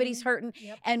 everybody's hurting.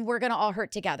 And we're going to all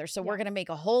hurt together. So we're going to make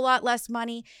a whole lot less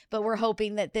money, but we're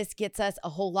hoping that this gets us a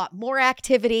whole lot more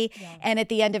activity. And at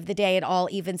the end of the day, it all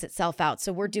evens itself out.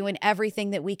 So we're doing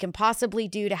everything that we can possibly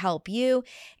do to help you.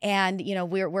 And, you know,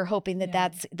 we're hoping that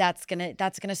that's going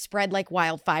to spread like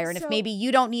wildfire. And if maybe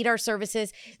you don't need our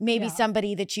services, maybe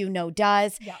somebody that you know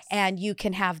does, and you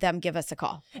can have them give us a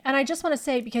call. And I just want to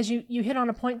say, because you hit on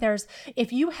a point,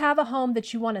 if you have a home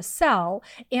that you want to sell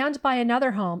and buy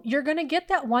another home, you're going to get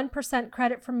that 1%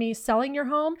 credit from me selling your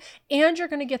home, and you're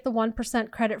going to get the 1%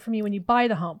 credit from me when you buy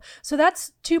the home. So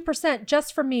that's 2%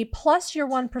 just from me, plus your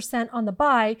 1% on the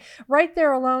buy. Right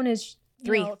there alone is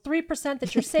 3%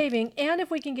 that you're saving. And if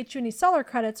we can get you any seller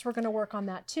credits, we're going to work on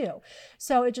that too.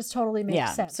 So it just totally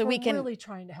makes sense. So we're really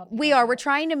trying to help you. We're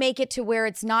trying to make it to where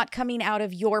it's not coming out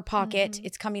of your pocket.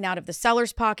 It's coming out of the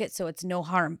seller's pocket. So it's no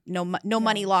harm, no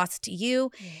money lost to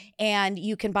you. And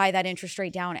you can buy that interest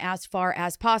rate down as far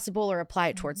as possible, or apply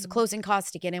it towards the closing costs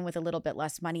to get in with a little bit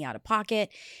less money out of pocket.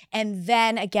 And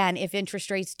then again, if interest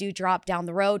rates do drop down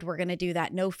the road, we're going to do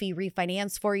that no fee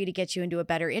refinance for you to get you into a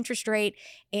better interest rate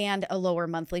and a lower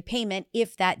monthly payment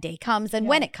if that day comes, and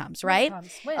when it comes, right?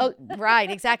 Oh, right,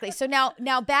 exactly. So now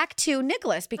back to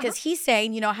Nicholas, because he's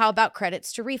saying, you know, how about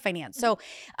credits to refinance? So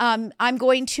I'm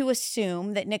going to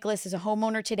assume that Nicholas is a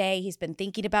homeowner today. He's been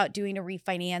thinking about doing a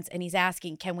refinance, and he's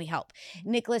asking, can we help?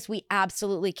 Nicholas, we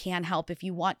absolutely can help. If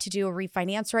you want to do a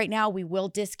refinance right now, we will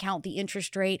discount the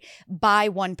interest rate by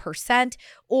 1%,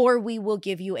 or we will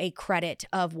give you a credit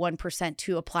of 1%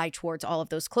 to apply towards all of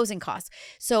those closing costs.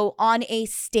 So on a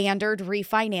standard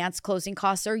refinance, closing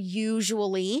costs are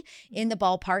usually in the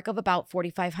ballpark of about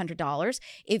 $4,500.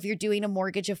 If you're doing a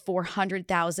mortgage of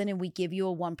 $400,000 and we give you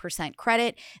a 1%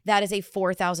 credit, that is a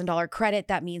 $4,000 credit.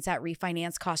 That means that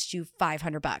refinance costs you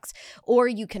 $500. Or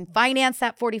you can finance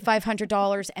that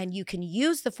 $4,500 and you can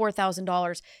use the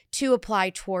 $4,000 to apply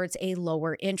towards a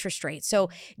lower interest rate. So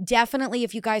definitely,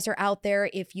 if you guys are out there,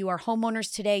 if you are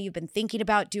homeowners today, you've been thinking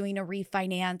about doing a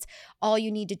refinance, all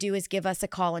you need to do is give us a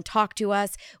call and talk to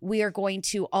us. We are going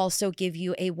to also give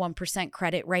you a 1%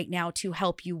 credit right now to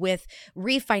help you with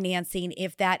refinancing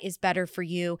if that is better for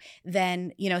you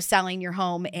than, you know, selling your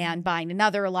home and buying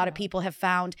another. A lot of people have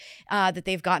found that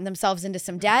they've gotten themselves into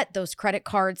some debt. Those credit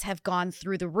cards have gone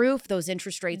through the roof. Those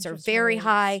interest rates are very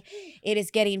high. It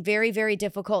is getting very, very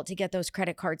difficult to get those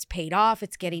credit cards paid off.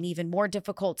 It's getting even more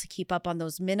difficult to keep up on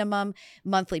those minimum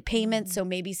monthly payments. So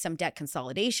maybe some debt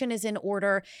consolidation is in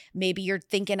order. Maybe you're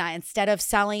thinking, instead of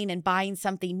selling and buying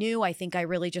something new, you. I think I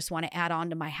really just want to add on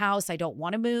to my house. I don't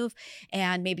want to move.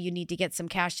 And maybe you need to get some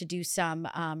cash to do some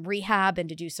rehab and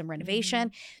to do some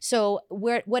renovation. So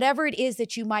whatever it is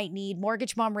that you might need,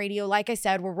 Mortgage Mom Radio, like I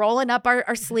said, we're rolling up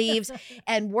our sleeves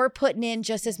and we're putting in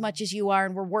just as much as you are.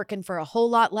 And we're working for a whole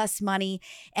lot less money.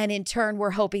 And in turn,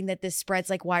 we're hoping that this spreads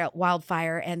like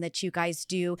wildfire and that you guys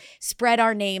do spread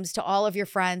our names to all of your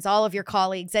friends, all of your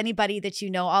colleagues, anybody that you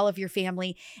know, all of your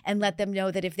family, and let them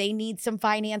know that if they need some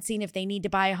financing, if they need to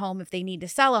buy a home, if they need to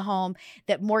sell a home,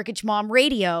 that Mortgage Mom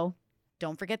Radio,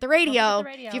 don't forget the radio.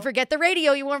 If you forget the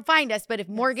radio, you won't find us. But if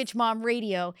Mortgage Mom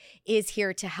Radio is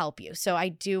here to help you. So I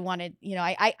do want to,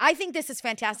 I think this is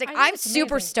fantastic. I'm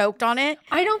super stoked on it.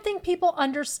 I don't think people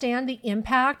understand the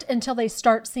impact until they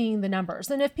start seeing the numbers.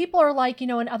 And if people are like,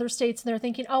 in other states and they're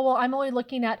thinking, oh, well, I'm only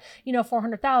looking at,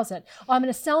 400,000. Oh, I'm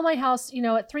going to sell my house,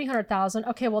 at 300,000.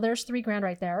 Okay, well, there's $3,000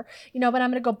 right there. But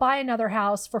I'm going to go buy another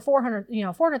house for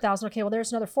 400,000. Okay, well,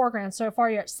 there's another $4,000. So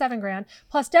far you're at $7,000.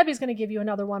 Plus Debbie's going to give you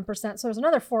another 1%. So there's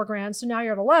another $4,000. So now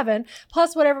you're at 11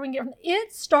 plus whatever we can get from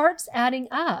it starts adding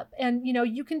up. And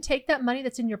you can take that money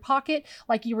that's in your pocket,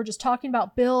 like you were just talking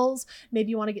about bills. Maybe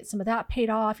you want to get some of that paid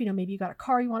off. Maybe you got a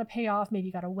car you want to pay off. Maybe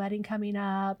you got a wedding coming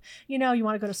up. You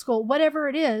want to go to school, whatever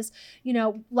it is,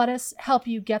 let us help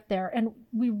you get there. And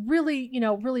we really,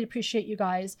 really appreciate you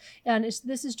guys. And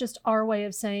this is just our way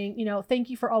of saying, thank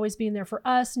you for always being there for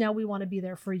us. Now we want to be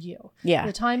there for you. Yeah.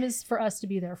 The time is for us to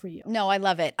be there for you. No, I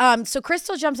love it. So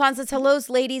Crystal jumps on and says, hello,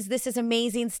 ladies. This is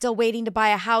amazing. Still waiting to buy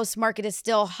a house. Market is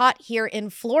still hot here in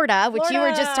Florida, which you were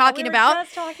just talking about.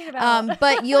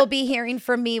 But you'll be hearing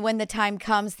from me when the time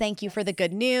comes. Thank you for the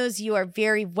good news. You are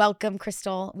very welcome,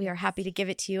 Crystal. We are happy to give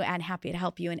it to you and happy to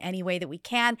help you in any way that we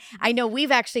can. I know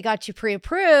we've actually got you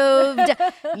pre-approved.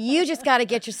 You just got to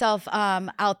get yourself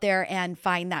out there and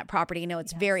find that property. I know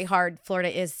it's very hard.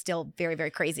 Florida is still very,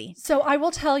 very crazy. So I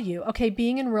will tell you, okay,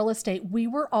 being in real estate, we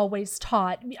were always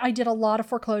taught. I did a lot of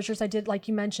foreclosures. I did, like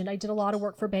you mentioned, I did a lot of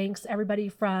work for banks, everybody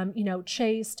from,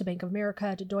 Chase to Bank of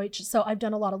America to Deutsche. So I've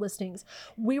done a lot of listings.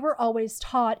 We were always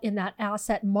taught in that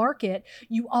asset market,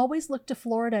 you always look to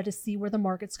Florida to see where the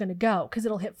market's going to go because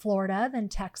it'll hit Florida, then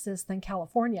Texas, then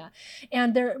California.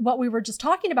 And what we were just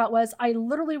talking about was I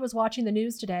literally was watching the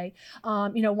news today,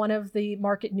 one of the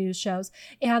market news shows,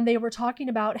 and they were talking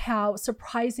about how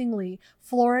surprisingly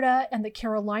Florida and the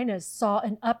Carolinas saw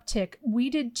an uptick. We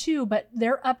did too, but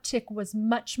their uptick was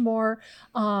much more,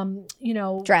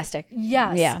 drastic.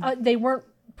 Yes. Yeah. They weren't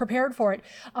prepared for it.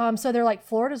 So they're like,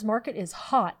 Florida's market is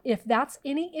hot. If that's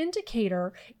any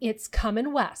indicator, it's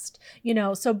coming west,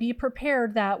 so be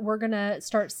prepared that we're going to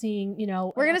start seeing,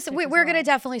 we're going to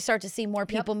definitely start to see more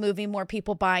people moving, more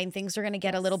people buying. Things are going to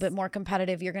get a little bit more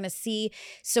competitive. You're going to see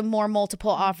some more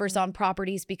multiple offers on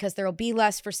properties because there'll be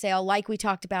less for sale. Like we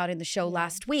talked about in the show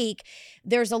last week,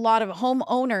 there's a lot of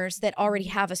homeowners that already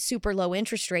have a super low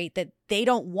interest rate that they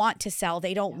don't want to sell.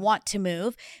 They don't want to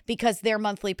move because their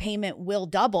monthly payment will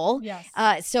double. Yes.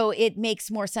 So it makes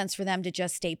more sense for them to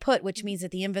just stay put, which means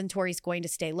that the inventory is going to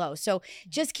stay low. So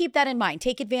just keep that in mind.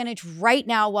 Take advantage right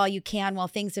now while you can, while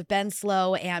things have been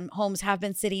slow and homes have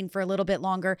been sitting for a little bit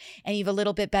longer and you have a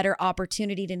little bit better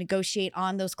opportunity to negotiate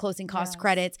on those closing cost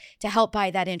credits to help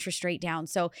buy that interest rate down.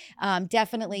 So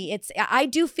definitely I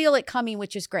do feel it coming,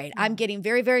 which is great. I'm getting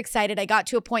very, very excited. I got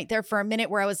to a point there for a minute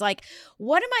where I was like,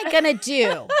 what am I going to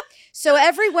do? So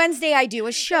every Wednesday I do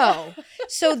a show.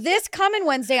 So this coming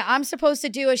Wednesday, I'm supposed to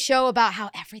do a show about how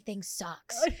everything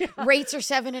sucks. Rates are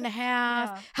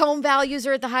 7.5. Home values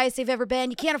are at the highest they've ever been.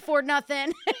 You can't afford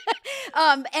nothing.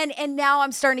 And now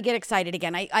I'm starting to get excited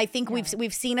again. I think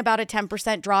we've seen about a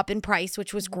 10% drop in price,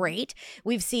 which was great.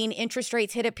 We've seen interest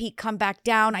rates hit a peak, come back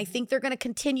down. I think they're going to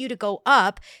continue to go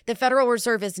up. The Federal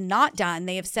Reserve is not done.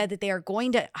 They have said that they are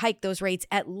going to hike those rates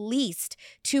at least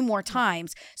 2 more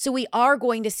times. So we are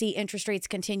going to see interest rates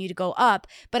continue to go up.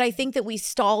 But I think that we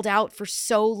stalled out for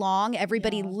so long.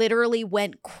 Everybody literally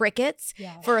went crickets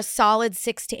for a solid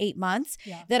 6 to 8 months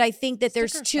that I think that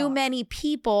there's too many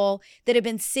people that have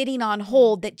been sitting on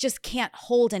hold that just can't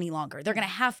hold any longer. They're going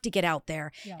to have to get out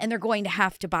there and they're going to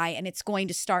have to buy, and it's going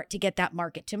to start to get that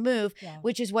market to move,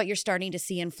 which is what you're starting to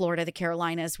see in Florida, the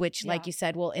Carolinas, which like you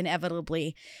said, will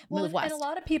inevitably move west. And a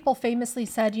lot of people famously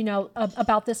said,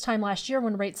 about this time last year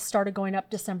when rates started going up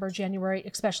December, January,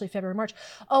 especially February, March,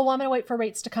 oh, well, I'm going to wait for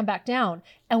rates to come back down.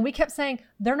 And we kept saying, saying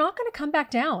they're not going to come back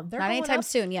down. They're Not going anytime up.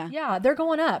 soon, yeah. Yeah, they're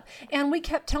going up. And we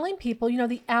kept telling people,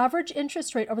 the average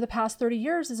interest rate over the past 30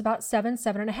 years is about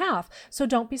 7.5. So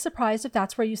don't be surprised if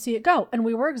that's where you see it go. And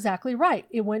we were exactly right.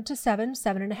 It went to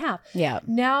 7.5. Yeah.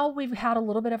 Now we've had a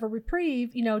little bit of a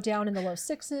reprieve, down in the low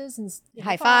 6s and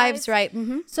High fives, right?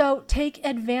 Mm-hmm. So take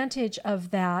advantage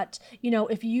of that.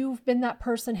 If you've been that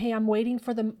person, hey, I'm waiting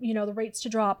for the rates to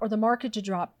drop or the market to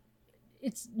drop.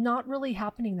 It's not really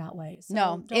happening that way. So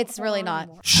No, don't it's hold really on not.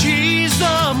 anymore. She's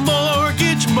the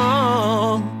mortgage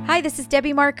mom. Hi, this is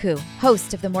Debbie Marcoux,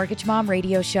 host of the Mortgage Mom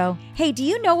Radio Show. Hey, do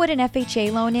you know what an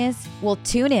FHA loan is? Well,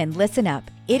 tune in, listen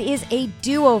up. It is a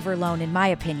do-over loan, in my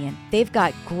opinion. They've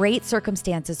got great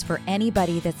circumstances for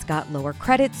anybody that's got lower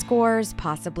credit scores,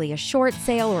 possibly a short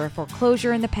sale or a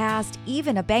foreclosure in the past,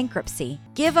 even a bankruptcy.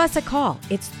 Give us a call.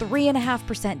 It's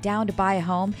 3.5% down to buy a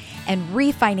home, and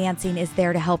refinancing is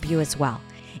there to help you as well.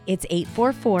 It's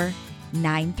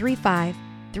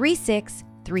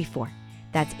 844-935-3634.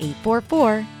 That's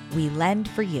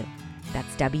 844-WE-LEND-FOR-YOU.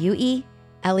 That's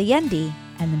WELEND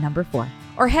and the number 4.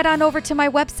 Or head on over to my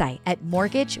website at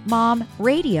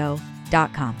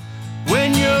mortgagemomradio.com.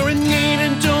 When you're in need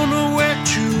and don't know where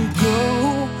to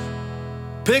go,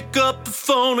 pick up the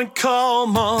phone and call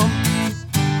mom.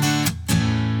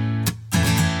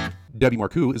 Debbie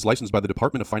Marcoux is licensed by the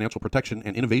Department of Financial Protection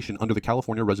and Innovation under the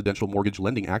California Residential Mortgage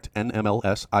Lending Act,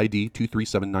 NMLS ID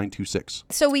 237926.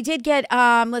 So we did get,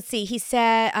 he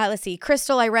said,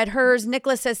 Crystal, I read hers.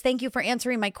 Nicholas says, thank you for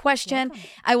answering my question. Welcome.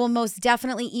 I will most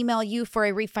definitely email you for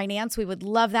a refinance. We would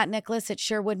love that, Nicholas. It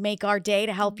sure would make our day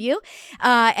to help you.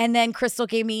 And then Crystal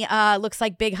gave me, looks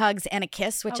like big hugs and a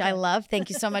kiss, which I love. Thank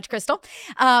you so much, Crystal.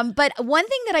 But one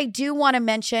thing that I do want to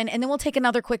mention, and then we'll take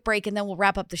another quick break and then we'll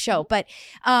wrap up the show. But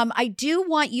I do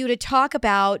want you to talk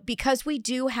about, because we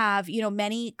do have,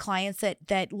 many clients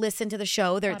that listen to the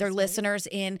show. They're listeners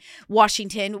in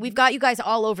Washington. We've got you guys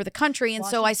all over the country. And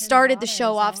so I started the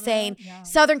show off saying,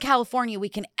 Southern California, we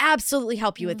can absolutely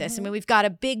help you with this. I mean, we've got a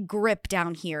big grip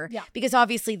down here because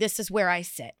obviously this is where I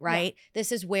sit, right?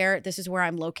 This is where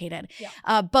I'm located.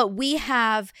 But we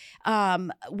have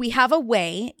a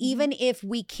way, even if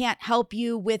we can't help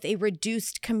you with a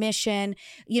reduced commission,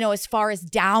 as far as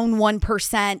down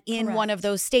 1% in one of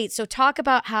those states. So talk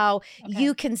about how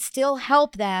you can still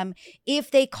help them if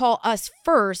they call us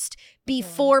first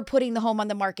before putting the home on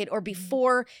the market or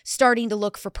before starting to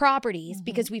look for properties,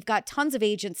 because we've got tons of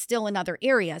agents still in other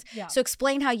areas. So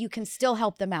explain how you can still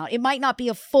help them out. It might not be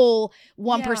a full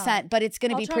 1%, but it's going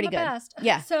to be pretty good. Best.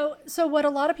 Yeah. So what a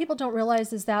lot of people don't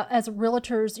realize is that as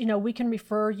realtors, we can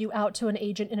refer you out to an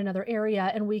agent in another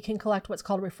area and we can collect what's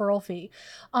called a referral fee.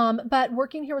 But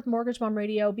working here with Mortgage Mom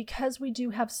Radio, because we do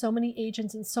have so many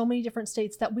agents in so many different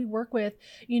states that we work with,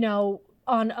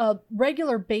 on a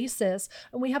regular basis,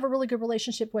 and we have a really good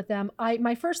relationship with them.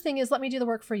 My first thing is, let me do the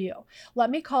work for you. Let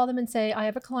me call them and say, I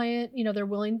have a client,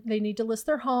 they need to list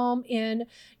their home in,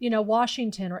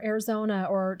 Washington or Arizona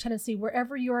or Tennessee,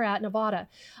 wherever you're at, Nevada.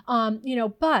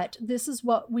 But this is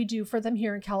what we do for them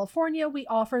here in California. We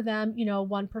offer them,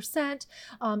 1%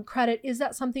 credit. Is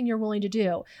that something you're willing to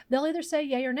do? They'll either say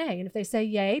yay or nay. And if they say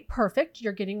yay, perfect,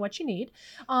 you're getting what you need.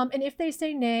 And if they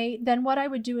say nay, then what I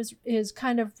would do is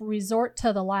kind of resort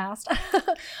to the last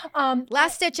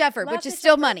ditch effort, which is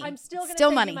still money. I'm still going to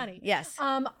save money. you money. Yes.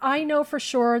 I know for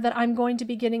sure that I'm going to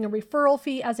be getting a referral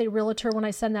fee as a realtor when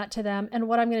I send that to them. And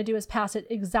what I'm going to do is pass it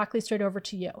exactly straight over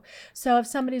to you. So if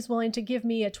somebody's willing to give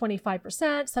me a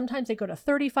 25%, sometimes they go to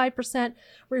 35%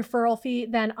 referral fee,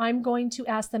 then I'm going to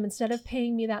ask them, instead of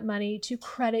paying me that money, to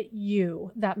credit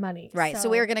you that money. Right. So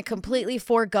we're going to completely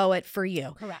forego it for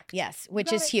you. Correct. Yes,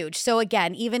 which is huge. So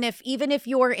again, even if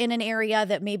you're in an area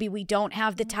that maybe we don't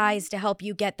have the ties to help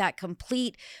you get that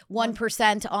complete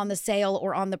 1% on the sale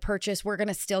or on the purchase, we're going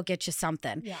to still get you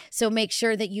something. So make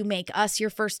sure that you make us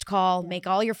your first call, make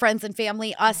all your friends and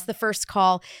family us the first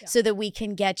call, so that we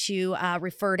can get you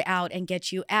referred out and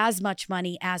get you as much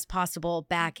money as possible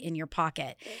back in your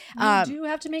pocket. You do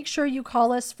have to make sure you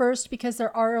call us first, because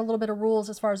there are a little bit of rules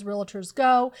as far as realtors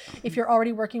go. If you're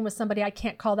already working with somebody, I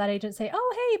can't call that agent and say,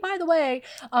 oh, hey, by the way,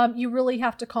 you really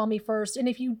have to call me first. And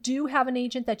if you do have an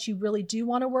agent that you really do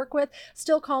want to work with,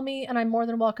 still call me, and I'm more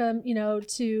than welcome,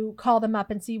 to call them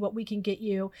up and see what we can get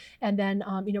you, and then,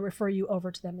 refer you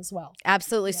over to them as well.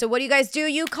 Absolutely. So what do you guys do?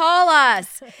 You call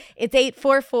us. It's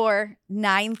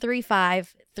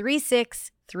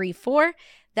 844-935-3634.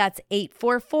 That's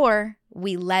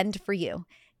 844-WE-LEND-FOR-YOU.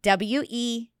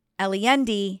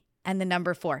 WELEND and the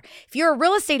number 4. If you're a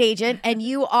real estate agent and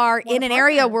you are in an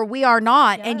area where we are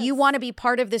not, and you want to be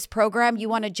part of this program, you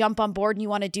want to jump on board and you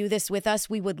want to do this with us,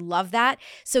 we would love that.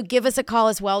 So give us a call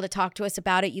as well to talk to us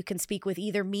about it. You can speak with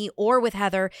either me or with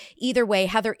Heather. Either way,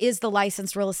 Heather is the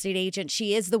licensed real estate agent.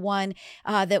 She is the one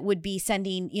that would be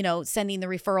sending the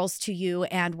referrals to you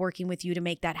and working with you to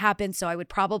make that happen. So I would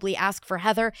probably ask for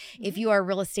Heather if you are a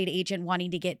real estate agent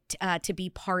wanting to get to be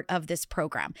part of this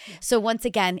program. So once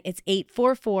again, it's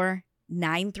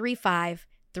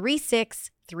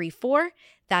 844-935-3634.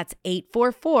 That's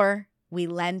 844 We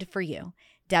Lend for You.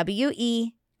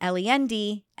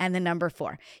 WELEND and the number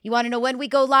 4. You want to know when we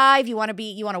go live? You want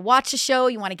to watch the show?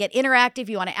 You want to get interactive?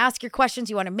 You want to ask your questions?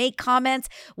 You want to make comments?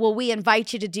 Well, we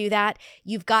invite you to do that.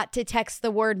 You've got to text the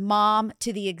word mom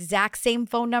to the exact same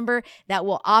phone number that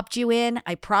will opt you in.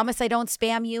 I promise I don't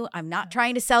spam you. I'm not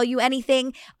trying to sell you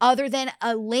anything other than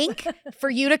a link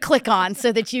for you to click on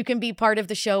so that you can be part of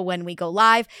the show when we go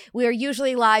live. We are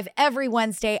usually live every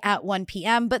Wednesday at 1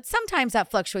 p.m., but sometimes that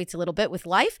fluctuates a little bit with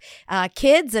life,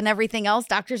 kids and everything else,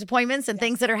 doctor's appointments and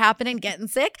things that are happening, getting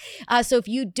sick. So if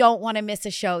you don't want to miss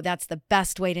a show, that's the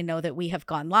best way to know that we have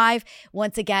gone live.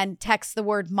 Once again, text the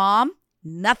word mom,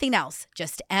 nothing else,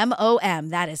 just MOM.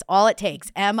 That is all it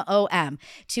takes, MOM,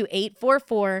 to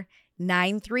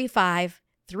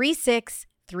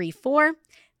 844-935-3634.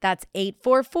 That's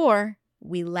 844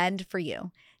 We Lend for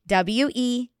You.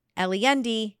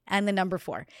 WELEND and the number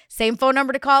 4. Same phone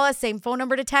number to call us, same phone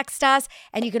number to text us,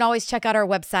 and you can always check out our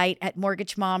website at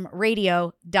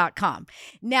mortgagemomradio.com.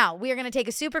 Now, we are going to take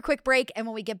a super quick break, and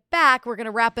when we get back, we're going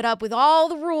to wrap it up with all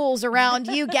the rules around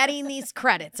you getting these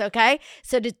credits, okay?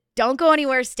 So don't go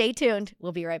anywhere. Stay tuned.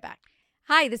 We'll be right back.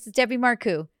 Hi, this is Debbie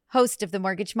Marcoux, host of the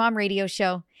Mortgage Mom Radio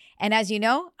Show. And as you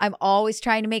know, I'm always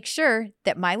trying to make sure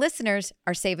that my listeners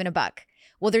are saving a buck.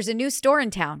 Well, there's a new store in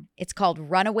town. It's called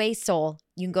Runaway Soul.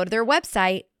 You can go to their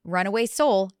website,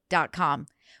 runawaysoul.com.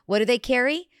 What do they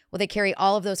carry? Well, they carry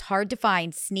all of those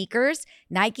hard-to-find sneakers,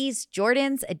 Nikes,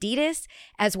 Jordans, Adidas,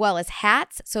 as well as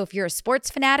hats. So if you're a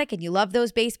sports fanatic and you love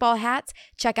those baseball hats,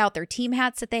 check out their team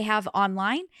hats that they have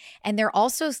online. And they're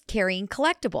also carrying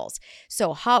collectibles.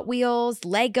 So Hot Wheels,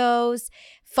 Legos,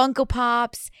 Funko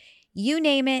Pops, you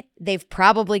name it, they've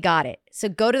probably got it. So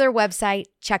go to their website,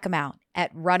 check them out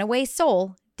at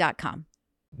runawaysoul.com.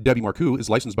 Debbie Marcoux is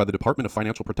licensed by the Department of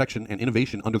Financial Protection and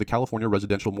Innovation under the California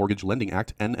Residential Mortgage Lending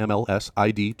Act, NMLS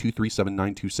ID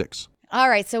 237926. All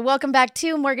right, so welcome back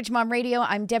to Mortgage Mom Radio.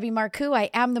 I'm Debbie Marcoux. I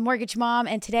am the Mortgage Mom,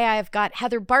 and today I have got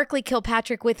Heather Barkley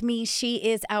Kilpatrick with me. She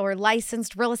is our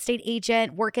licensed real estate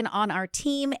agent working on our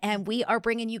team, and we are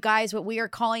bringing you guys what we are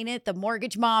calling it the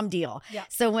Mortgage Mom deal. Yeah.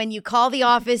 So when you call the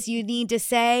office, you need to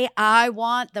say, I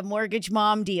want the Mortgage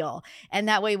Mom deal. And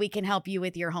that way we can help you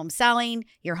with your home selling,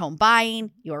 your home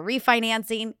buying, your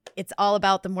refinancing. It's all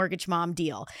about the Mortgage Mom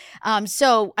deal.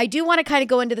 So I do want to kind of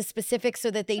go into the specifics so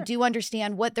that they do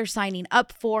understand what they're signing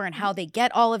up for and how they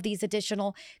get all of these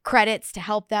additional credits to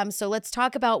help them. So let's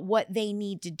talk about what they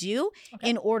need to do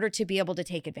in order to be able to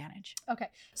take advantage. Okay.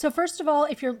 So first of all,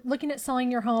 if you're looking at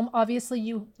selling your home, obviously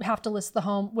you have to list the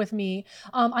home with me.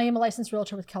 I am a licensed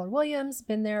realtor with Keller Williams,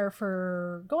 been there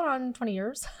for going on 20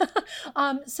 years.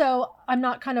 So I'm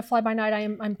not kind of fly by night.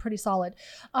 I'm pretty solid.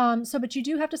 But you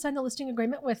do have to sign the listing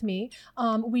agreement with me.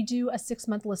 We do a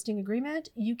 6-month listing agreement.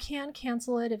 You can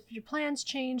cancel it if your plans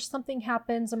change, something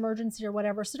happens, emergency or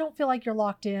whatever. So don't feel like you're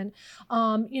locked in.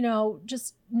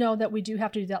 Just know that we do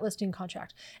have to do that listing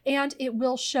contract, and it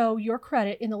will show your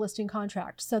credit in the listing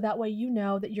contract. So that way, you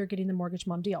know that you're getting the Mortgage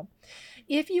Mom deal.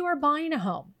 If you are buying a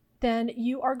home, then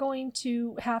you are going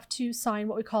to have to sign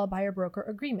what we call a buyer broker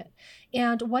agreement.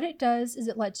 And what it does is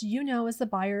it lets you know as the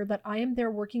buyer that I am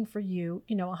there working for you,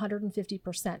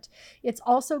 150%. It's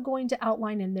also going to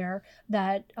outline in there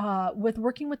that with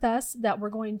working with us, that I'm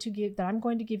going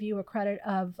to give you a credit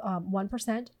of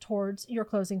 1% towards your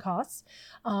closing costs.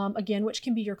 Again, which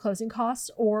can be your closing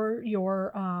costs or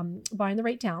your buying the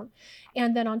rate down.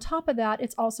 And then on top of that,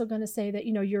 it's also going to say that,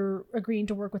 you're agreeing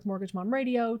to work with Mortgage Mom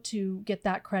Radio to get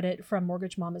that credit from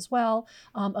Mortgage Mom as well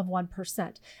of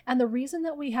 1%. And the reason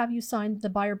that we have you sign the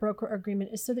buyer broker agreement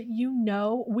is so that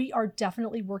we are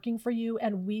definitely working for you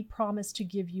and we promise to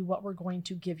give you what we're going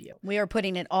to give you. We are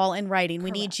putting it all in writing.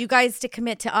 Correct. We need you guys to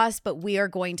commit to us, but we are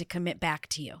going to commit back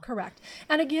to you. Correct.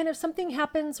 And again, if something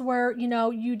happens where,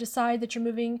 you decide that you're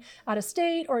moving out of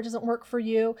state or it doesn't work for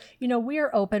you, we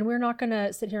are open. We're not going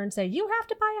to sit here and say, you have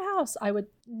to buy a house. I would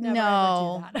never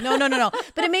ever do that. No.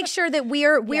 But it makes sure that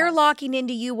we're locking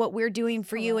into you what we're doing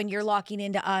for you, and you're locking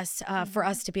into us for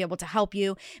us to be able to help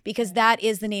you, because that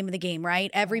is the name of the game, right?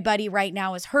 Everybody right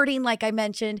now is hurting, like I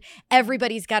mentioned.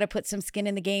 Everybody's got to put some skin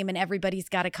in the game, and everybody's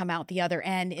got to come out the other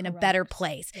end in a better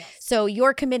place. Yes. So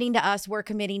you're committing to us, we're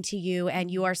committing to you, and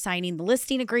you are signing the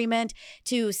listing agreement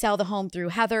to sell the home through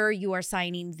Heather. You are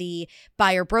signing the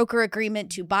buyer broker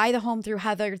agreement to buy the home through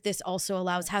Heather. This also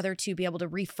allows Heather to be able to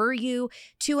refer you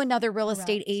to another real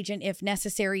estate agent if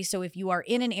necessary. So if you are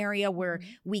in an area where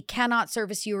we cannot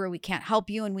service you or we can't help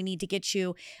you and we need to get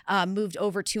you moved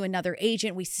over to another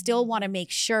agent, we still want to make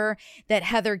sure that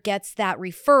Heather gets that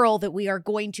referral that we are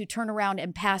going to turn around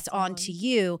and pass on to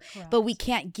you. But we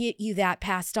can't get you that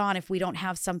passed on if we don't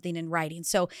have something in writing.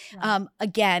 So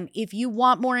again, if you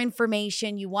want more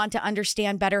information, you want to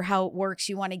understand better how it works,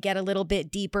 you want to get a little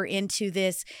bit deeper into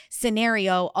this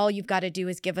scenario, all you've got to do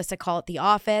is give us a call at the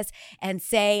office and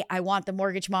say, I want the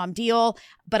Mortgage Mom deal,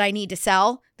 but I need to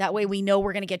sell. That way we know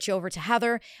we're going to get you over to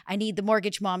Heather. I need the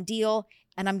Mortgage Mom deal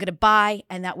and I'm going to buy.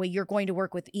 And that way you're going to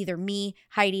work with either me,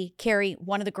 Heidi, Carrie,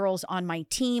 one of the girls on my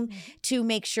team to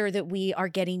make sure that we are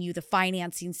getting you the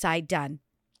financing side done.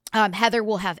 Heather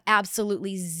will have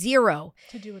absolutely zero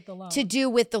to do with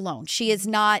the loan. She is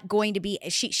not going to be,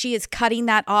 she is cutting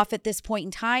that off at this point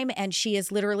in time. And she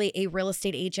is literally a real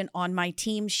estate agent on my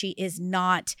team. She is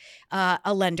not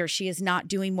a lender. She is not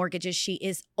doing mortgages. She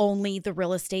is only the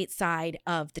real estate side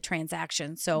of the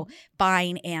transaction. So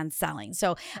buying and selling.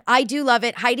 So I do love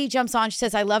it. Heidi jumps on. She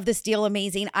says, I love this deal.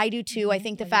 Amazing. I do too. I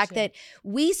think the fact that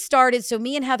we started, so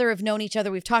me and Heather have known each other.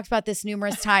 We've talked about this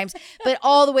numerous times, but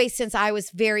all the way since I was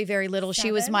very, very little. 7.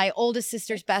 She was my oldest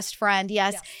sister's best friend.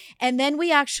 Yes. And then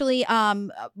we actually,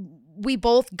 we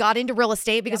both got into real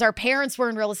estate because our parents were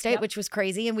in real estate, which was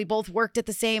crazy. And we both worked at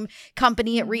the same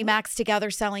company at Remax together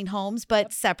selling homes,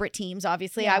 but separate teams.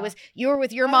 Obviously you were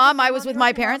with your mom. I was with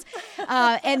my parents.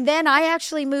 And then I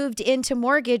actually moved into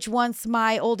mortgage once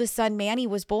my oldest son, Manny,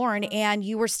 was born, and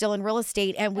you were still in real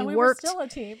estate, and we worked. Were still a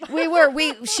team.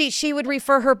 She would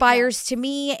refer her buyers to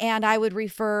me, and I would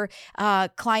refer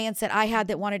clients that I had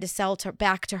that wanted to sell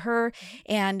back to her.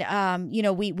 And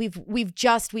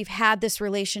we've had this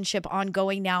relationship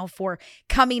ongoing now for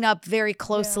coming up very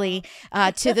closely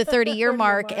to the 30-year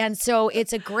mark. And so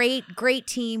it's a great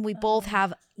team. We both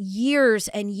have years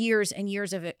and years and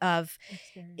years of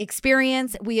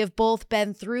experience. We have both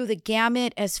been through the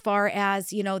gamut as far as,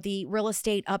 the real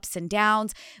estate ups and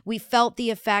downs. We felt the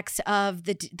effects of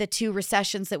the two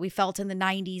recessions that we felt in the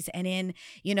 90s and in,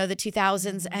 the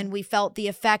 2000s. And we felt the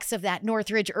effects of that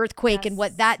Northridge earthquake and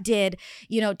what that did,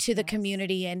 to the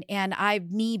community. And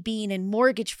me being in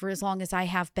mortgage for as long as I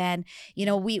have been,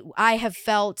 I have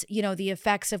felt, the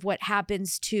effects of what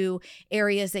happens to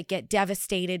areas that get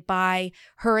devastated by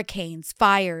hurricanes,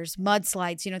 fires,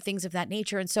 mudslides, things of that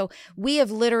nature. And so we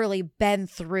have literally been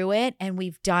through it, and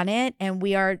we've done it, and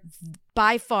we are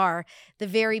by far the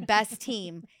very best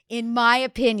team, in my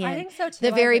opinion. I think so too.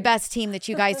 The very best team that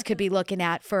you guys could be looking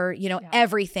at for,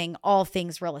 everything, all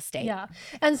things real estate. Yeah.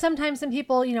 And sometimes some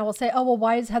people, will say, oh, well,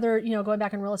 why is Heather, going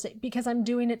back in real estate? Because I'm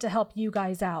doing it to help you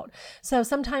guys out. So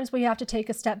sometimes we have to take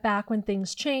a step back when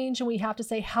things change, and we have to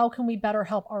say, how can we better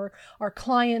help our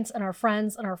clients and our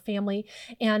friends and our family?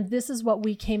 And this is what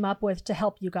we came up with to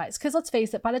help you guys. Because let's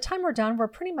face it, by the time we're done, we're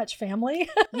pretty much family.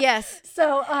 Yes.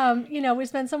 So, we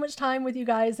spend so much time with you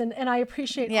guys, and I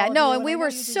appreciate all of you, and we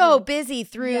were so busy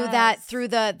through that, through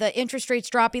the interest rates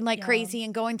dropping like crazy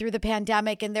and going through the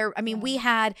pandemic. And there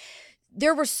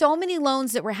were so many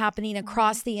loans that were happening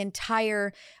across the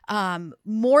entire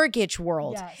mortgage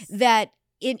world that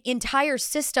entire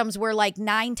systems where like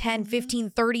 9, 10, 15,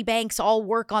 30 banks all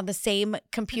work on the same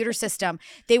computer system.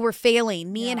 They were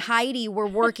failing. Me and Heidi were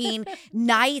working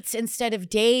nights instead of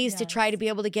days to try to be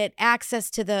able to get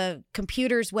access to the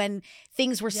computers when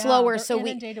things were slower. So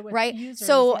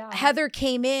Heather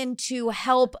came in to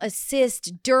help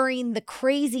assist during the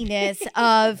craziness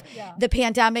of the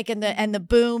pandemic and the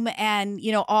boom and,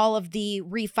 all of the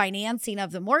refinancing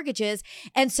of the mortgages.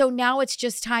 And so now it's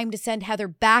just time to send Heather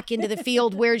back into the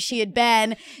field where she had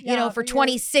been, for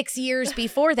 26 years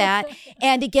before that,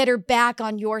 and to get her back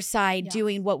on your side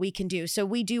doing what we can do. So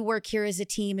we do work here as a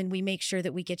team, and we make sure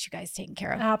that we get you guys taken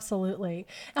care of. Absolutely.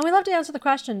 And we love to answer the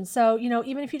questions. So,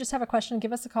 even if you just have a question,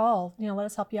 give us a call. Let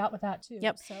us help you out with that too.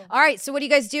 Yep. So. All right. So what do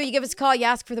you guys do? You give us a call. You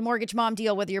ask for the Mortgage Mom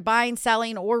deal, whether you're buying,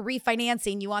 selling, or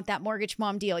refinancing. You want that Mortgage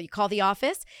Mom deal. You call the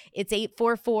office. It's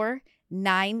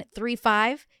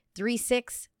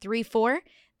 844-935-3634.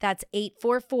 That's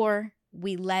 844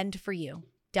 We Lend for You.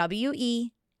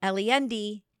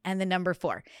 WELEND and the number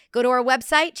 4. Go to our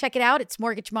website, check it out. It's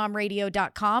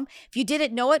mortgagemomradio.com. If you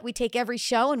didn't know it, we take every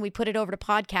show and we put it over to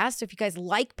podcast. So if you guys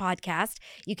like podcast,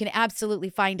 you can absolutely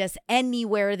find us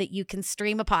anywhere that you can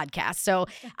stream a podcast. So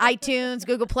iTunes,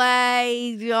 Google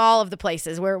Play, all of the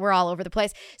places. We're all over the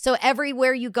place. So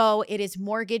everywhere you go, it is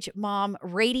Mortgage Mom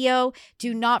Radio.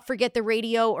 Do not forget the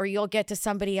radio, or you'll get to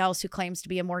somebody else who claims to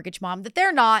be a mortgage mom that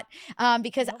they're not,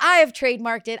 because I have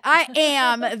trademarked it. I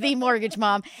am the mortgage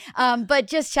mom. But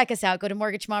just check us out. Go to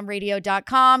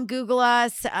mortgagemomradio.com, Google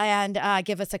us, and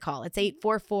give us a call. It's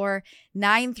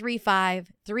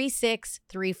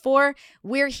 844-935-3634.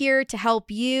 We're here to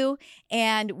help you,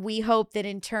 and we hope that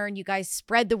in turn you guys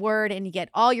spread the word and you get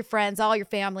all your friends, all your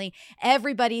family,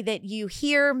 everybody that you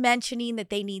hear mentioning that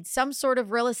they need some sort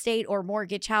of real estate or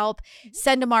mortgage help,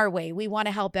 send them our way. We want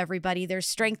to help everybody. There's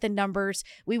strength in numbers.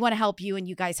 We want to help you, and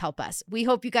you guys help us. We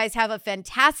hope you guys have a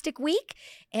fantastic week,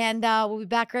 and we'll be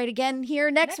back right again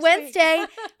here next Wednesday,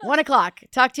 1 o'clock.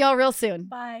 Talk to y'all real soon.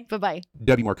 Bye. Bye-bye.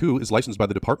 Debbie Marcoux is licensed by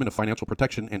the Department of Financial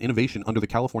Protection and Innovation under the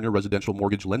California Residential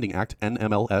Mortgage Lending Act,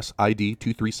 NMLS ID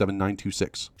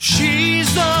 237926.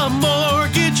 She's the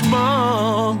mortgage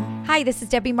mom. Hi, this is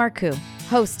Debbie Marcoux,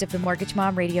 host of the Mortgage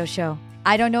Mom Radio Show.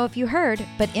 I don't know if you heard,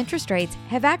 but interest rates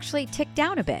have actually ticked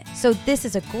down a bit. So this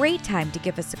is a great time to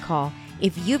give us a call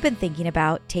if you've been thinking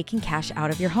about taking cash out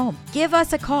of your home. Give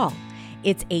us a call.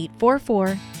 It's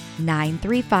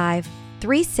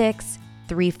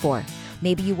 844-935-3634.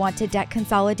 Maybe you want to debt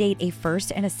consolidate a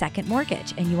first and a second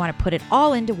mortgage and you want to put it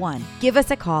all into one. Give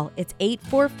us a call. It's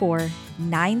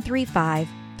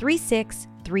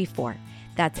 844-935-3634.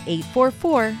 That's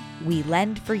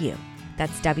 844-WE-LEND-FOR-YOU.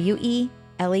 That's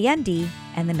WELEND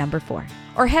and the number 4.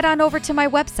 Or head on over to my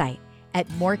website at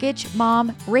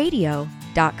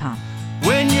mortgagemomradio.com.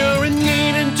 When you're in need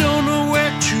and don't know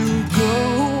where to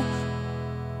go,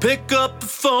 pick up the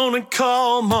phone and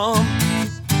call mom.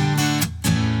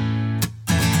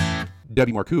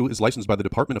 Debbie Marcoux is licensed by the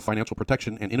Department of Financial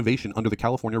Protection and Innovation under the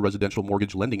California Residential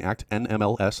Mortgage Lending Act,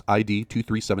 NMLS ID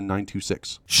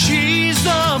 237926. She's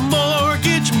the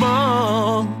mortgage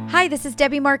mom. Hi, this is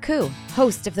Debbie Marcoux,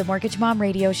 host of the Mortgage Mom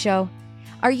Radio Show.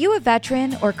 Are you a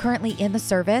veteran or currently in the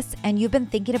service and you've been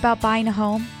thinking about buying a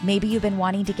home? Maybe you've been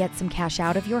wanting to get some cash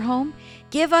out of your home?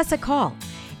 Give us a call.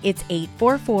 It's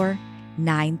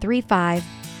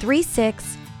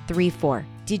 844-935-3634.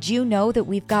 Did you know that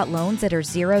we've got loans that are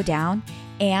 0 down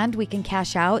and we can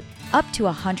cash out up to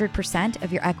 100%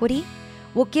 of your equity?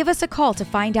 Well, give us a call to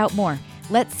find out more.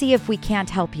 Let's see if we can't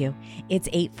help you. It's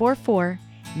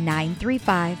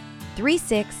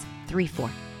 844-935-3634.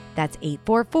 That's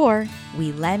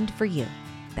 844-WE-LEND-FOR-YOU.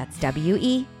 That's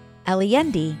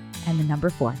WELEND and the number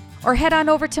 4. Or head on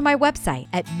over to my website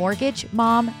at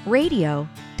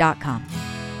mortgagemomradio.com.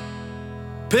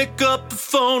 Pick up the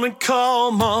phone and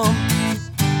call mom.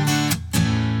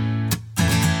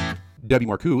 Debbie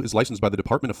Marcoux is licensed by the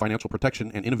Department of Financial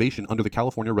Protection and Innovation under the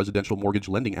California Residential Mortgage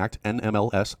Lending Act,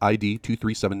 NMLS ID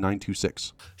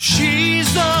 237926.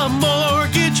 She's the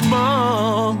mortgage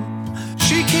mom.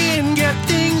 She can get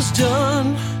things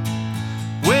done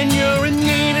when you're in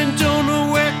need and don't know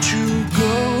where to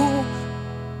go.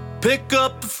 Pick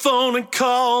up the phone and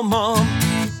call mom.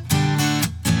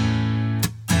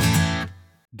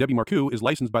 Debbie Marcoux is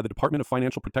licensed by the Department of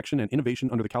Financial Protection and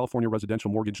Innovation under the California Residential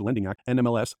Mortgage Lending Act,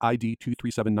 NMLS ID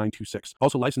 237926.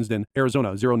 Also licensed in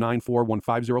Arizona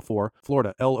 0941504,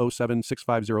 Florida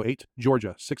L076508,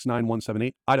 Georgia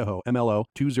 69178, Idaho MLO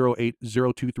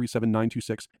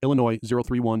 20802379926, Illinois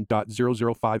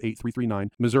 031.0058339,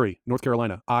 Missouri, North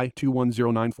Carolina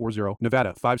I210940,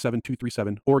 Nevada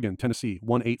 57237, Oregon, Tennessee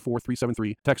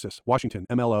 184373, Texas, Washington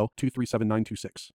MLO 237926.